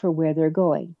window for where they're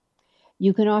going.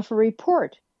 You can offer a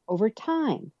report over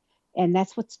time, and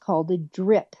that's what's called a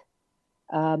drip,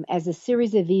 as a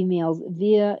series of emails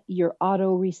via your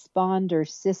autoresponder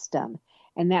system.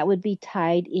 And that would be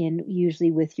tied in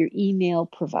usually with your email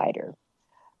provider,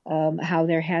 how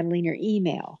they're handling your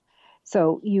email.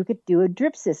 So you could do a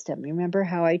drip system. Remember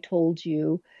how I told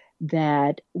you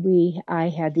that I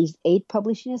had these 8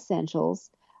 publishing essentials.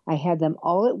 I had them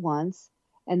all at once.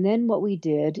 And then what we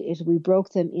did is we broke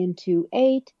them into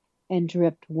 8 and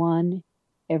dripped 1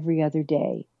 every other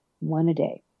day, 1 a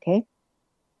day. Okay.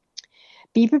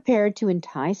 Be prepared to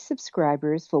entice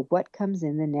subscribers for what comes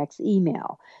in the next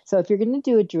email. So if you're going to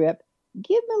do a drip,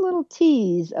 give them a little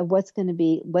tease of what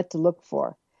to look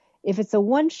for. If it's a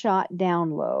one-shot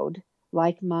download,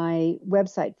 like my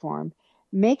website form,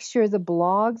 make sure any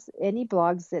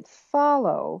blogs that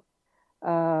follow,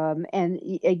 and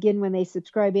again, when they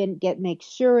subscribe in, make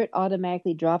sure it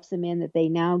automatically drops them in that they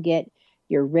now get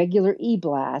your regular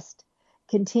e-blast.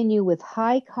 Continue with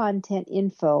high content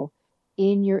info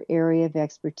in your area of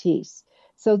expertise.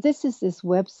 So this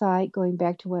website, going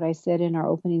back to what I said in our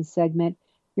opening segment,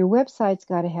 your website's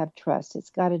got to have trust. It's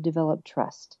got to develop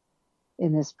trust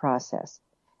in this process.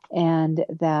 And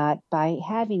that by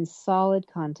having solid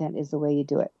content is the way you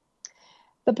do it.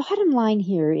 The bottom line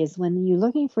here is when you're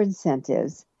looking for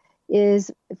incentives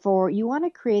you want to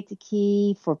create the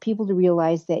key for people to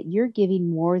realize that you're giving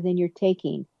more than you're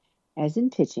taking, as in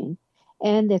pitching,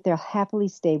 and that they'll happily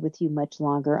stay with you much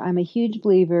longer. I'm a huge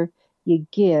believer you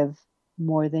give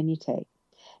more than you take.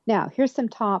 Now, here's some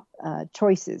top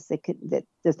choices that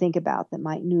to think about that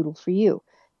might noodle for you.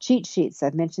 Cheat sheets,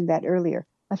 I've mentioned that earlier.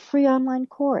 A free online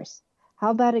course.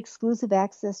 How about exclusive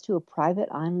access to a private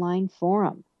online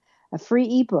forum? A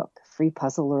free ebook, free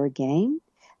puzzle or a game?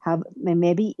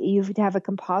 Maybe you have a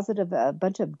composite of a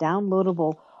bunch of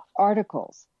downloadable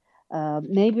articles.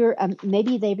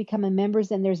 Maybe they become a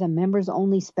members and there's a members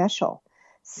only special,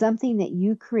 something that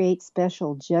you create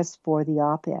special just for the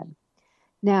opt-in.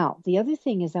 Now, the other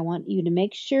thing is I want you to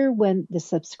make sure when the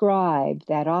subscribe,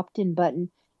 that opt-in button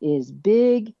is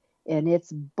big and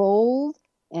it's bold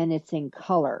and it's in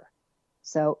color.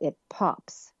 So it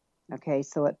pops. Okay,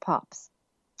 so it pops.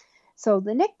 So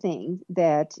the next thing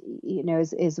that,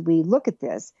 as we look at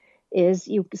this is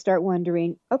you start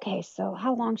wondering, okay, so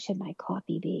how long should my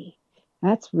copy be?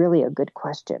 That's really a good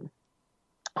question.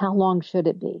 How long should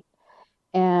it be?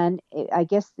 And I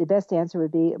guess the best answer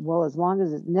would be, well, as long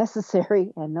as it's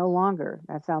necessary and no longer.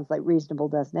 That sounds like reasonable,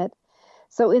 doesn't it?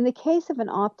 So in the case of an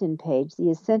opt-in page, the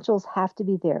essentials have to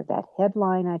be there. That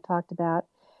headline I talked about,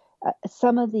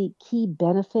 some of the key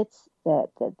benefits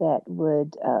that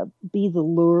would be the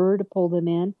lure to pull them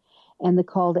in, and the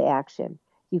call to action.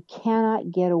 You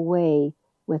cannot get away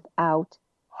without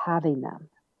having them.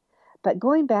 But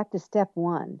going back to step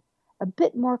one, a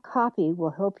bit more copy will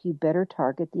help you better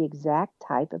target the exact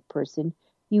type of person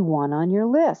you want on your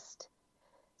list.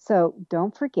 So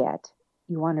don't forget,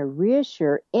 you want to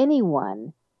reassure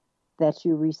anyone that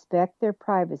you respect their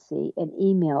privacy and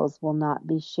emails will not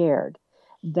be shared.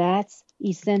 That's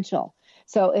essential.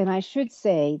 So, and I should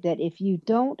say that if you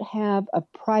don't have a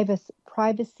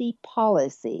privacy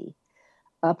policy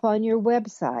up on your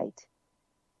website,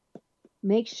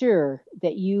 make sure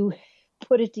that you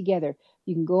put it together.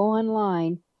 You can go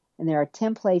online and there are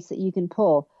templates that you can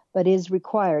pull, but it is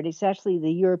required. It's actually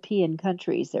the European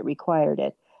countries that required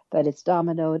it, but it's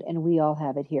dominoed and we all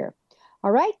have it here.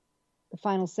 All right. The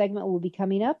final segment will be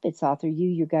coming up. It's Author You,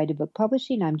 Your Guide to Book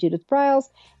Publishing. I'm Judith Briles,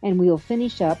 and we will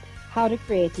finish up how to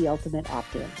create the ultimate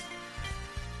opt-in.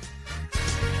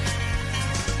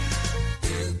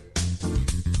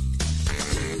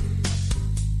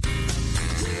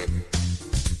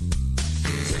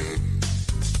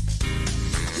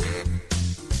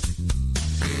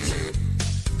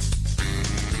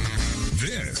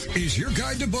 This is your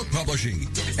guide to book publishing.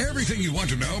 Everything you want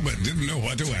to know but didn't know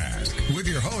what to ask. With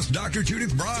your host, Dr.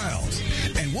 Judith Briles.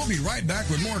 And we'll be right back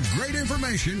with more great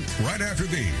information right after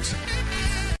these.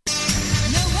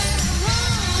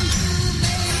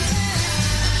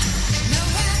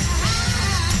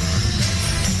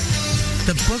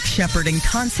 The book shepherding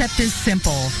concept is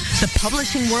simple. The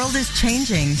publishing world is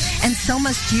changing, and so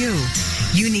must you.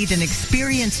 You need an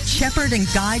experienced shepherd and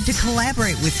guide to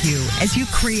collaborate with you as you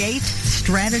create,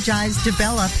 strategize,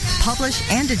 develop, publish,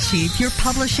 and achieve your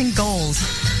publishing goals.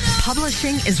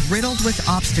 Publishing is riddled with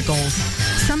obstacles,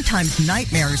 sometimes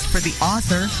nightmares for the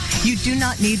author. You do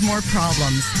not need more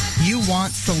problems. You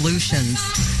want solutions.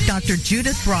 Dr.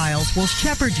 Judith Briles will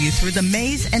shepherd you through the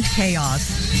maze and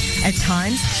chaos. At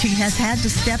times, she has had to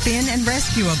step in and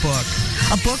rescue a book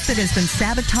that has been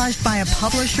sabotaged by a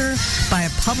publisher, by a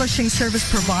publishing service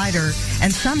provider,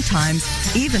 and sometimes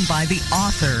even by the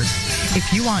author.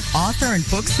 If you want author and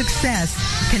book success,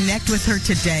 connect with her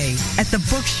today at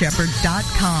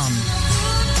thebookshepherd.com.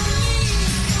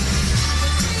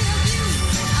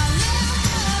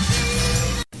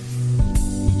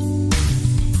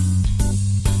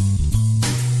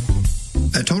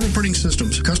 At Total Printing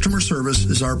Systems, customer service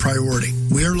is our priority.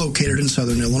 We are located in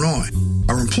Southern Illinois.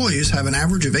 Our employees have an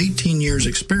average of 18 years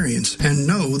experience and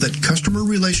know that customer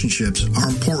relationships are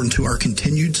important to our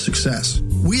continued success.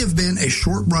 We have been a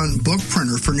short-run book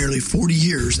printer for nearly 40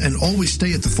 years and always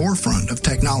stay at the forefront of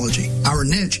technology. Our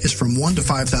niche is from 1 to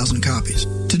 5,000 copies.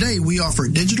 Today, we offer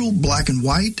digital, black and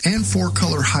white, and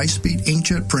 4-color high-speed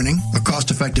inkjet printing, a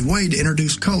cost-effective way to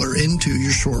introduce color into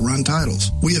your short-run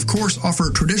titles. We, of course, offer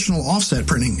traditional offset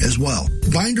printing as well.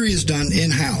 Bindery is done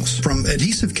in-house, from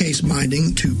adhesive case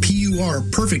binding to PUR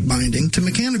perfect binding to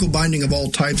mechanical binding of all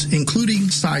types, including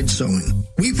side sewing.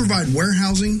 We provide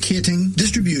warehousing, kitting,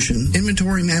 distribution,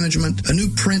 inventory management, a new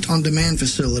print-on-demand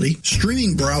facility,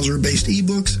 streaming browser-based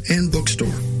ebooks, and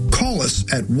bookstore. Call us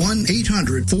at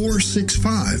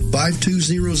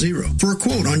 1-800-465-5200 for a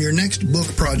quote on your next book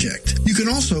project. You can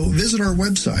also visit our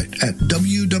website at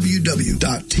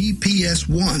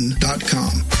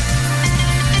www.tps1.com.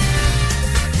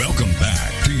 Welcome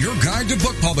back to to your guide to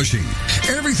book publishing.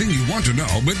 Everything you want to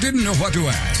know but didn't know what to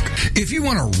ask. If you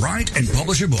want to write and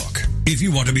publish a book, if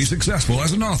you want to be successful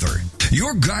as an author,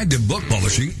 your guide to book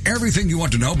publishing, everything you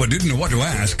want to know but didn't know what to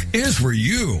ask, is for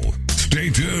you. Stay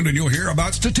tuned and you'll hear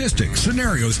about statistics,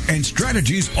 scenarios, and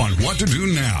strategies on what to do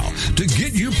now to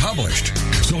get you published.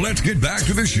 So let's get back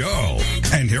to the show.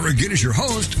 And here again is your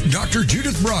host, Dr.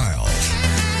 Judith Briles.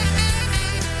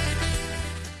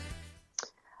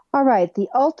 All right, the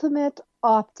ultimate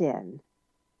opt-in.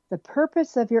 The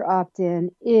purpose of your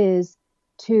opt-in is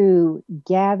to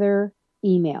gather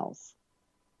emails.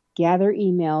 Gather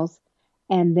emails,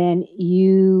 and then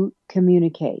you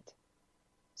communicate.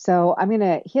 So I'm going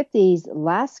to hit these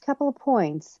last couple of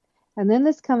points, and then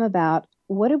let's come about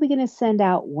what are we going to send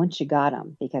out once you got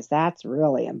them, because that's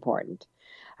really important.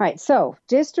 All right, so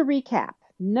just to recap,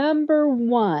 number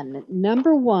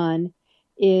one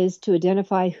is to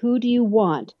identify who do you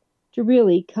want to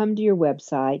really come to your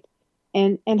website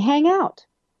and hang out.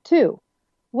 2,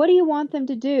 what do you want them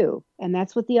to do? And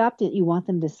that's what the opt-in, you want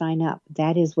them to sign up.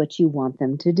 That is what you want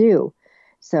them to do.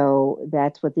 So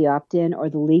that's what the opt-in or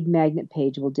the lead magnet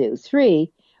page will do.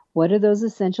 3, what are those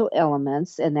essential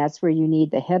elements? And that's where you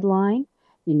need the headline,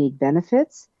 you need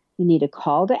benefits, you need a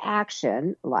call to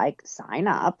action like sign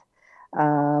up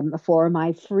for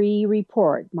my free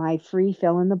report, my free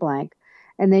fill in the blank.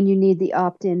 And then you need the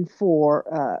opt-in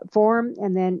form,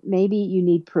 and then maybe you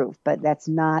need proof, but that's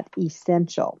not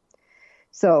essential.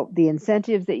 So the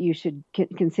incentives that you should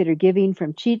consider giving,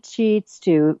 from cheat sheets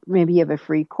to maybe you have a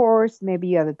free course, maybe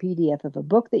you have a PDF of a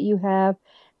book that you have,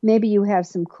 maybe you have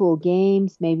some cool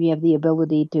games, maybe you have the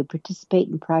ability to participate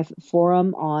in private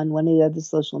forum on one of the other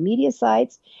social media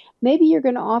sites. Maybe you're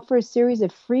going to offer a series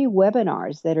of free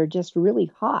webinars that are just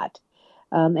really hot,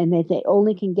 and that they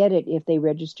only can get it if they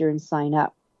register and sign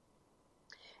up.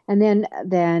 And then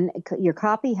your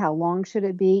copy, how long should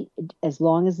it be? As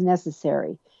long as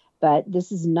necessary. But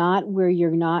this is not where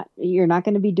you're not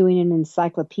going to be doing an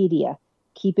encyclopedia.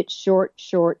 Keep it short,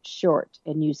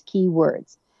 and use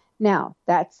keywords. Now,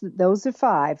 those are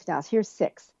 5. Now, here's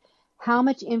 6. How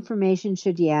much information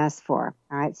should you ask for?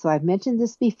 All right, so I've mentioned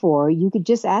this before. You could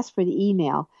just ask for the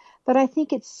email, but I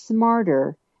think it's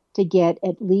smarter to get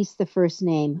at least the first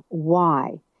name.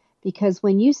 Why? Because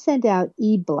when you send out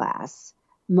e-blasts,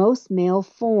 most mail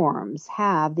forms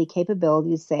have the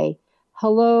capability to say,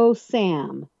 hello,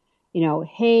 Sam.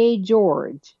 Hey,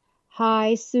 George.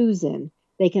 Hi, Susan.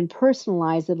 They can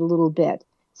personalize it a little bit.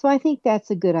 So I think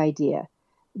that's a good idea.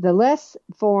 The less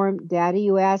form data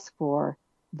you ask for,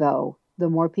 though, the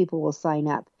more people will sign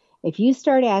up. If you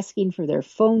start asking for their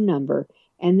phone number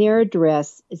and their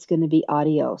address, it's going to be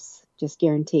adios. Just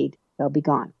guaranteed. They'll be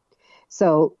gone.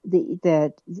 So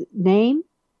the name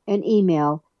and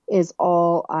email is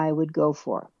all I would go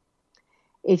for.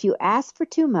 If you ask for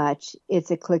too much,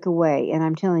 it's a click away. And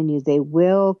I'm telling you, they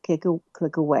will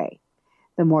click away.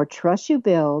 The more trust you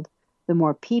build, the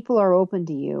more people are open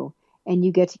to you, and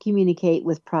you get to communicate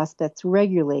with prospects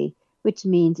regularly, which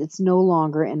means it's no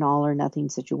longer an all or nothing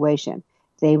situation.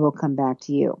 They will come back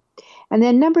to you. And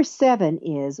then number 7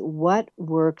 is what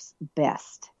works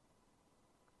best.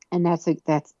 And that's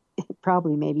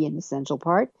probably maybe an essential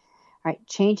part. All right,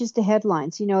 changes to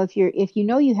headlines. If you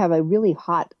know you have a really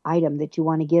hot item that you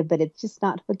want to give, but it's just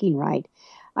not hooking right,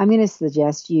 I'm going to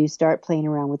suggest you start playing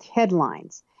around with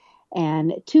headlines.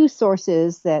 And 2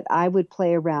 sources that I would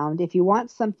play around, if you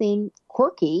want something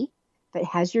quirky that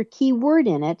has your keyword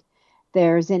in it,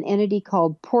 there's an entity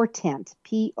called Portent,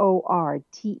 Portent,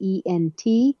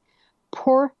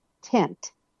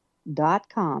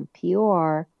 Portent.com,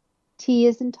 P-O-R-T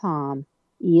as in Tom,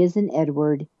 E as in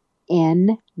Edward,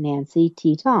 N, Nancy,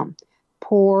 T, Tom,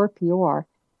 Portent.com.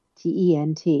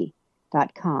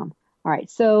 All right,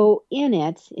 so in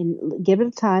it, give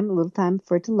it a little time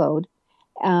for it to load,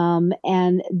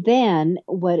 and then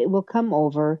what it will come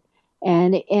over,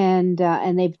 and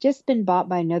they've just been bought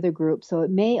by another group, so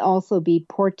it may also be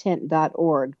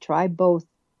portent.org. Try both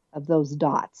of those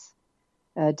dots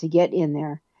to get in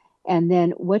there. And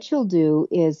then what you'll do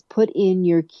is put in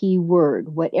your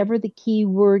keyword, whatever the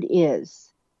keyword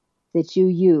is that you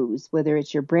use, whether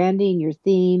it's your branding, your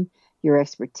theme, your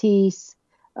expertise,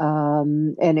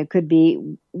 and it could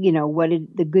be, what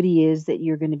the goodie is that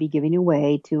you're going to be giving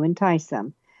away to entice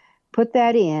them. Put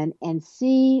that in and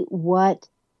see what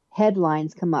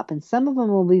headlines come up. And some of them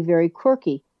will be very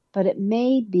quirky, but it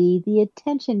may be the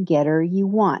attention getter you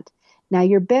want. Now,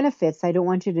 your benefits, I don't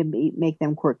want you to make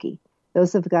them quirky.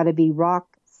 Those have got to be rock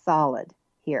solid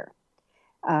here.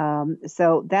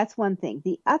 So that's one thing.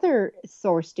 The other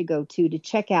source to go to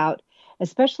check out,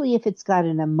 especially if it's got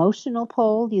an emotional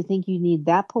pull, you think you need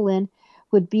that pull in,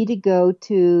 would be to go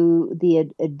to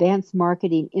the Advanced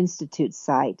Marketing Institute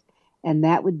site, and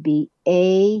that would be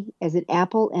A as in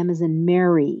Apple, M as in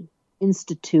Mary,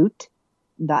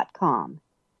 Institute.com.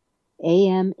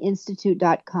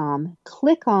 aminstitute.com.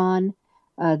 Click on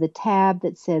the tab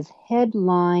that says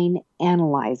Headline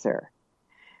Analyzer.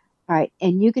 All right,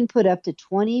 and you can put up to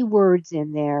 20 words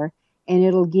in there, and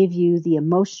it'll give you the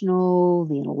emotional,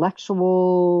 the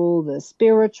intellectual, the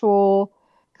spiritual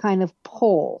kind of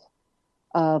poll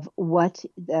of what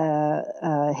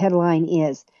the headline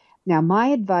is. Now, my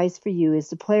advice for you is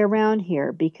to play around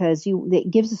here, because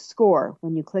it gives a score.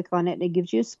 When you click on it, it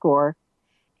gives you a score.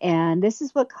 And this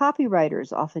is what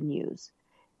copywriters often use.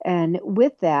 And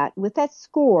with that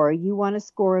score, you want a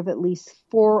score of at least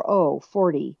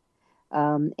 40.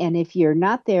 And if you're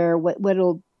not there,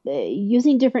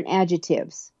 using different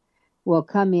adjectives will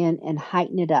come in and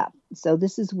heighten it up. So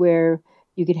this is where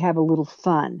you could have a little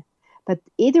fun. But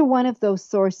either one of those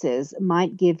sources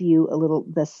might give you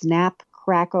the snap,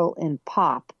 crackle, and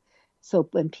pop. So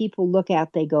when people look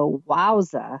at, they go,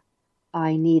 wowza,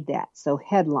 I need that. So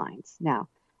headlines. Now,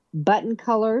 button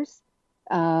colors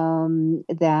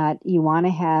that you want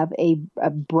to have a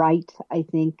bright, I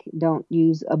think, don't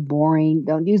use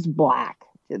black.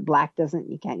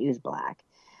 You can't use black.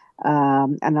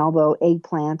 And although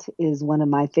eggplant is one of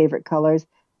my favorite colors,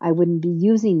 I wouldn't be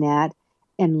using that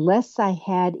unless I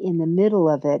had in the middle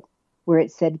of it where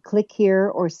it said click here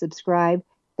or subscribe,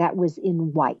 that was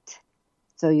in white.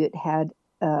 So it had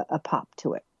a pop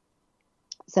to it.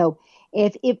 So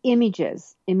if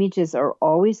images are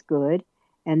always good,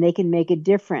 and they can make a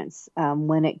difference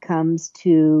when it comes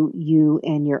to you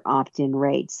and your opt-in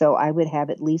rate. So I would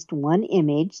have at least one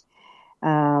image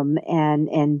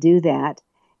and do that.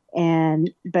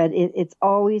 But it's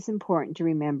always important to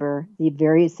remember, the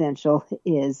very essential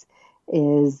is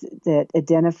that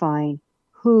identifying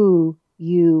who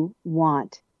you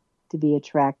want to be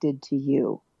attracted to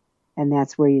you. And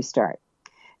that's where you start.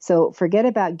 So forget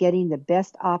about getting the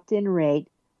best opt-in rate.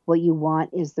 What you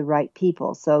want is the right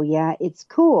people. So yeah, it's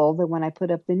cool that when I put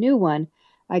up the new one,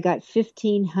 I got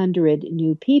 1,500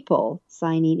 new people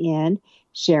signing in,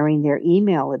 sharing their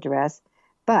email address.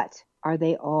 But are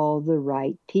they all the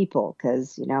right people?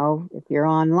 Because, if you're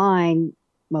online,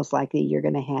 most likely you're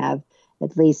going to have,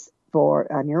 at least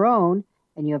on your own,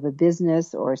 and you have a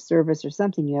business or a service or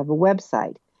something, you have a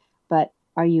website. But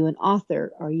are you an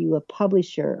author? Are you a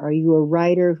publisher? Are you a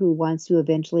writer who wants to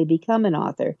eventually become an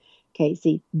author? Okay,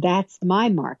 see, that's my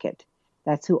market.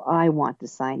 That's who I want to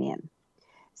sign in.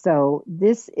 So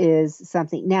this is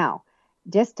something. Now,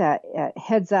 just a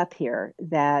heads up here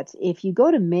that if you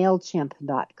go to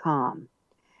MailChimp.com,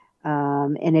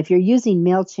 and if you're using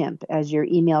MailChimp as your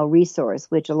email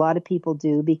resource, which a lot of people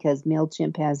do because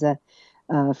MailChimp has a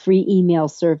free email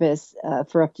service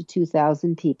for up to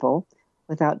 2,000 people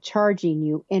without charging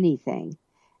you anything,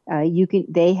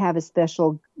 they have a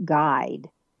special guide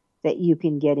that you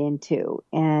can get into,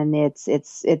 and it's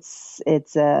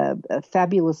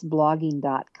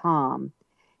fabulousblogging.com.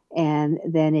 And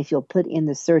then if you'll put in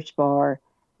the search bar,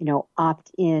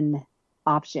 opt-in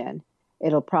option,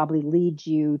 it'll probably lead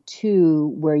you to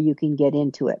where you can get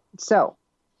into it. So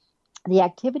the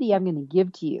activity I'm going to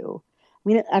give to you,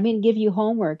 I'm going to give you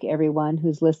homework, everyone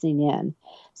who's listening in.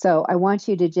 So I want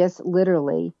you to just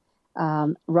literally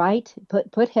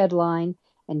put headline,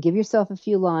 and give yourself a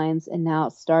few lines, and now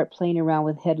start playing around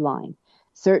with headline.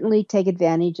 Certainly take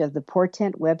advantage of the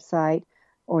Portent website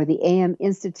or the AM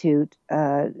Institute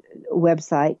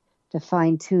website to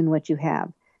fine-tune what you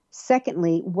have.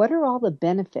 Secondly, what are all the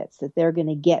benefits that they're going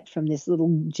to get from this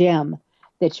little gem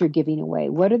that you're giving away?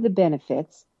 What are the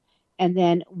benefits? And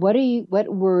then what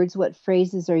words, what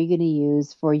phrases are you going to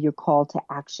use for your call to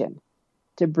action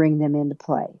to bring them into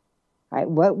play? Right,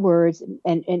 what words,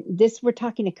 and this, we're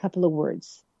talking a couple of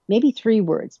words, maybe 3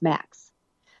 words max.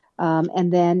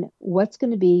 And then what's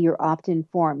going to be your opt-in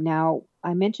form? Now,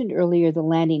 I mentioned earlier the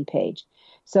landing page.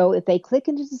 So if they click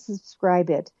into subscribe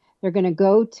it, they're going to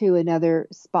go to another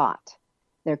spot.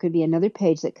 There could be another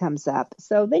page that comes up.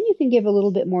 So then you can give a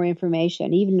little bit more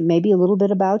information, even maybe a little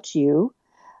bit about you,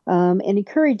 and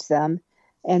encourage them.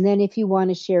 And then if you want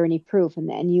to share any proof,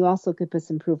 and you also could put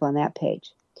some proof on that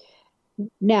page.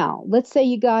 Now, let's say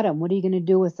you got them. What are you going to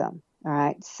do with them? All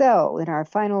right. So in our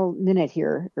final minute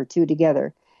here or two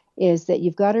together is that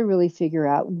you've got to really figure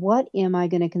out, what am I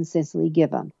going to consistently give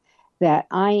them? That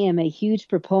I am a huge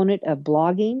proponent of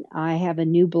blogging. I have a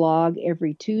new blog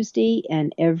every Tuesday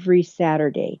and every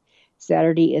Saturday.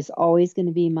 Saturday is always going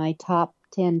to be my top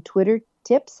 10 Twitter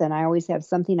tips, and I always have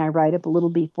something I write up a little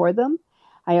before them.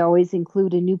 I always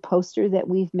include a new poster that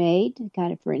we've made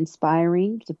kind of for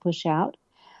inspiring to push out.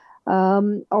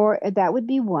 Or that would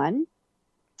be one.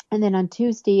 And then on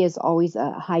Tuesday is always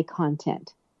a high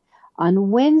content.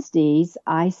 On Wednesdays,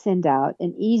 I send out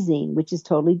an e-zine, which is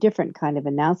totally different, kind of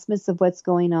announcements of what's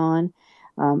going on.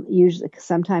 Usually,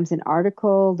 sometimes an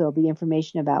article, there'll be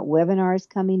information about webinars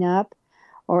coming up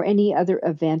or any other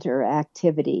event or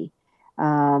activity.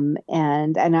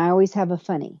 And I always have a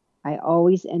funny. I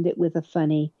always end it with a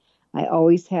funny. I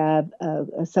always have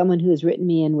someone who has written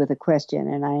me in with a question,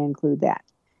 and I include that.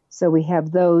 So we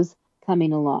have those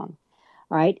coming along.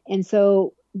 All right. And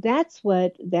so that's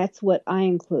what I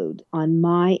include on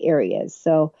my areas.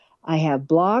 So I have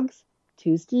blogs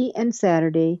Tuesday and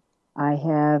Saturday. I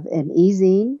have an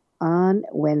e-zine on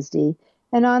Wednesday.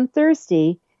 And on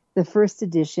Thursday, the first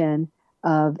edition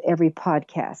of every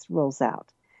podcast rolls out.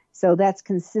 So that's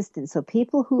consistent. So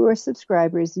people who are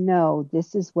subscribers know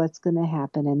this is what's going to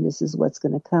happen and this is what's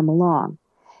going to come along.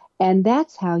 And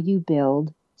that's how you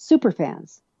build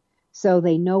superfans. So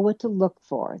they know what to look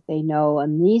for. They know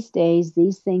on these days,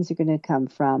 these things are going to come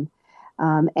from.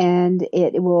 And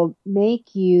it will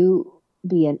make you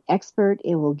be an expert.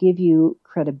 It will give you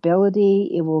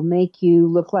credibility. It will make you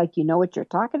look like you know what you're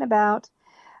talking about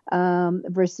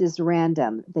versus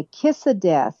random. The kiss of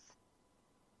death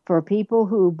for people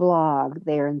who blog,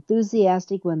 they're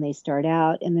enthusiastic when they start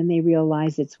out and then they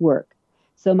realize it's work.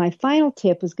 So my final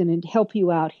tip is going to help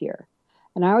you out here.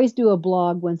 And I always do a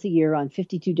blog once a year on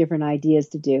 52 different ideas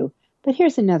to do. But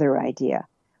here's another idea.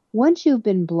 Once you've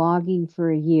been blogging for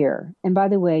a year, and by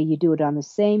the way, you do it on the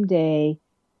same day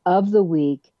of the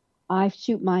week, I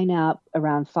shoot mine out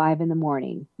around 5 in the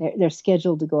morning. They're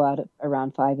scheduled to go out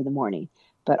around 5 in the morning,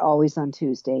 but always on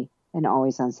Tuesday and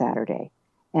always on Saturday.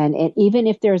 And even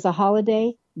if there's a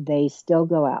holiday, they still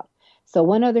go out. So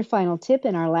one other final tip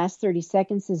in our last 30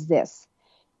 seconds is this.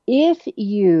 If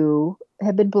you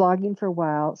have been blogging for a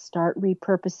while, start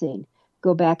repurposing.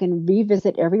 Go back and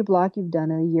revisit every blog you've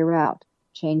done a year out.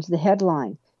 Change the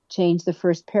headline. Change the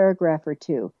first paragraph or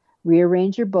two.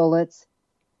 Rearrange your bullets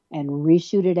and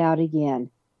reshoot it out again.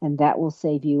 And that will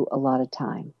save you a lot of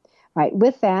time. All right,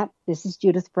 with that, this is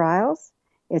Judith Briles.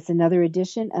 It's another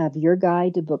edition of Your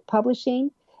Guide to Book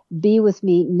Publishing. Be with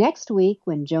me next week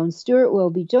when Joan Stewart will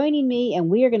be joining me, and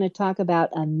we are going to talk about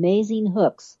amazing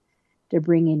hooks to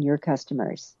bring in your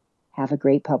customers. Have a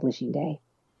great publishing day.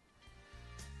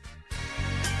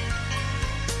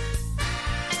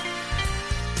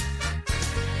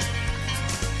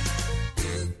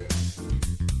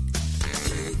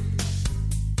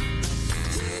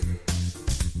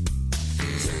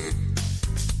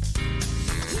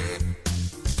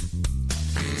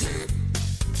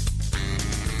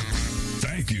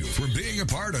 Thank you for being a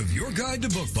part of Your Guide to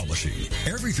Book Publishing.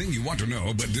 Everything you want to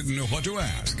know but didn't know what to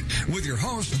ask. With your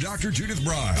host, Dr. Judith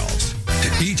Briles.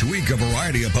 Each week, a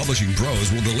variety of publishing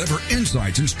pros will deliver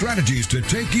insights and strategies to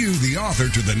take you, the author,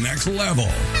 to the next level.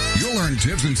 You'll learn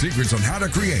tips and secrets on how to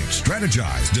create,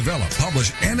 strategize, develop,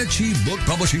 publish, and achieve book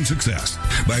publishing success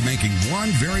by making one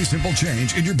very simple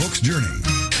change in your book's journey.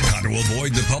 How to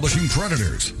avoid the publishing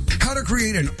predators. How to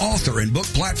create an author and book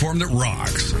platform that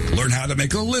rocks. Learn how to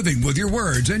make a living with your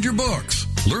words and your books.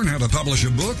 Learn how to publish a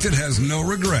book that has no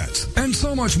regrets, and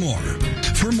so much more.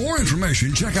 For more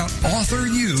information, check out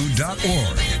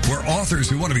AuthorU.org, where authors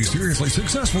who want to be seriously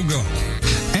successful go.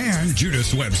 And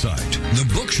Judith's website,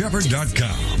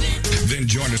 thebookshepherd.com. Then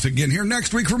join us again here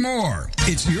next week for more.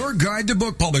 It's Your Guide to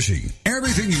Book Publishing.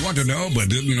 Everything you want to know but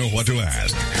didn't know what to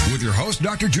ask. With your host,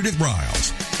 Dr. Judith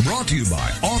Briles. Brought to you by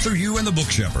AuthorU and the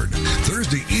Book Shepherd.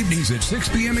 Thursday evenings at 6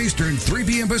 p.m. Eastern, 3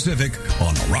 p.m. Pacific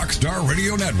on the Rockstar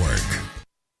Radio Network.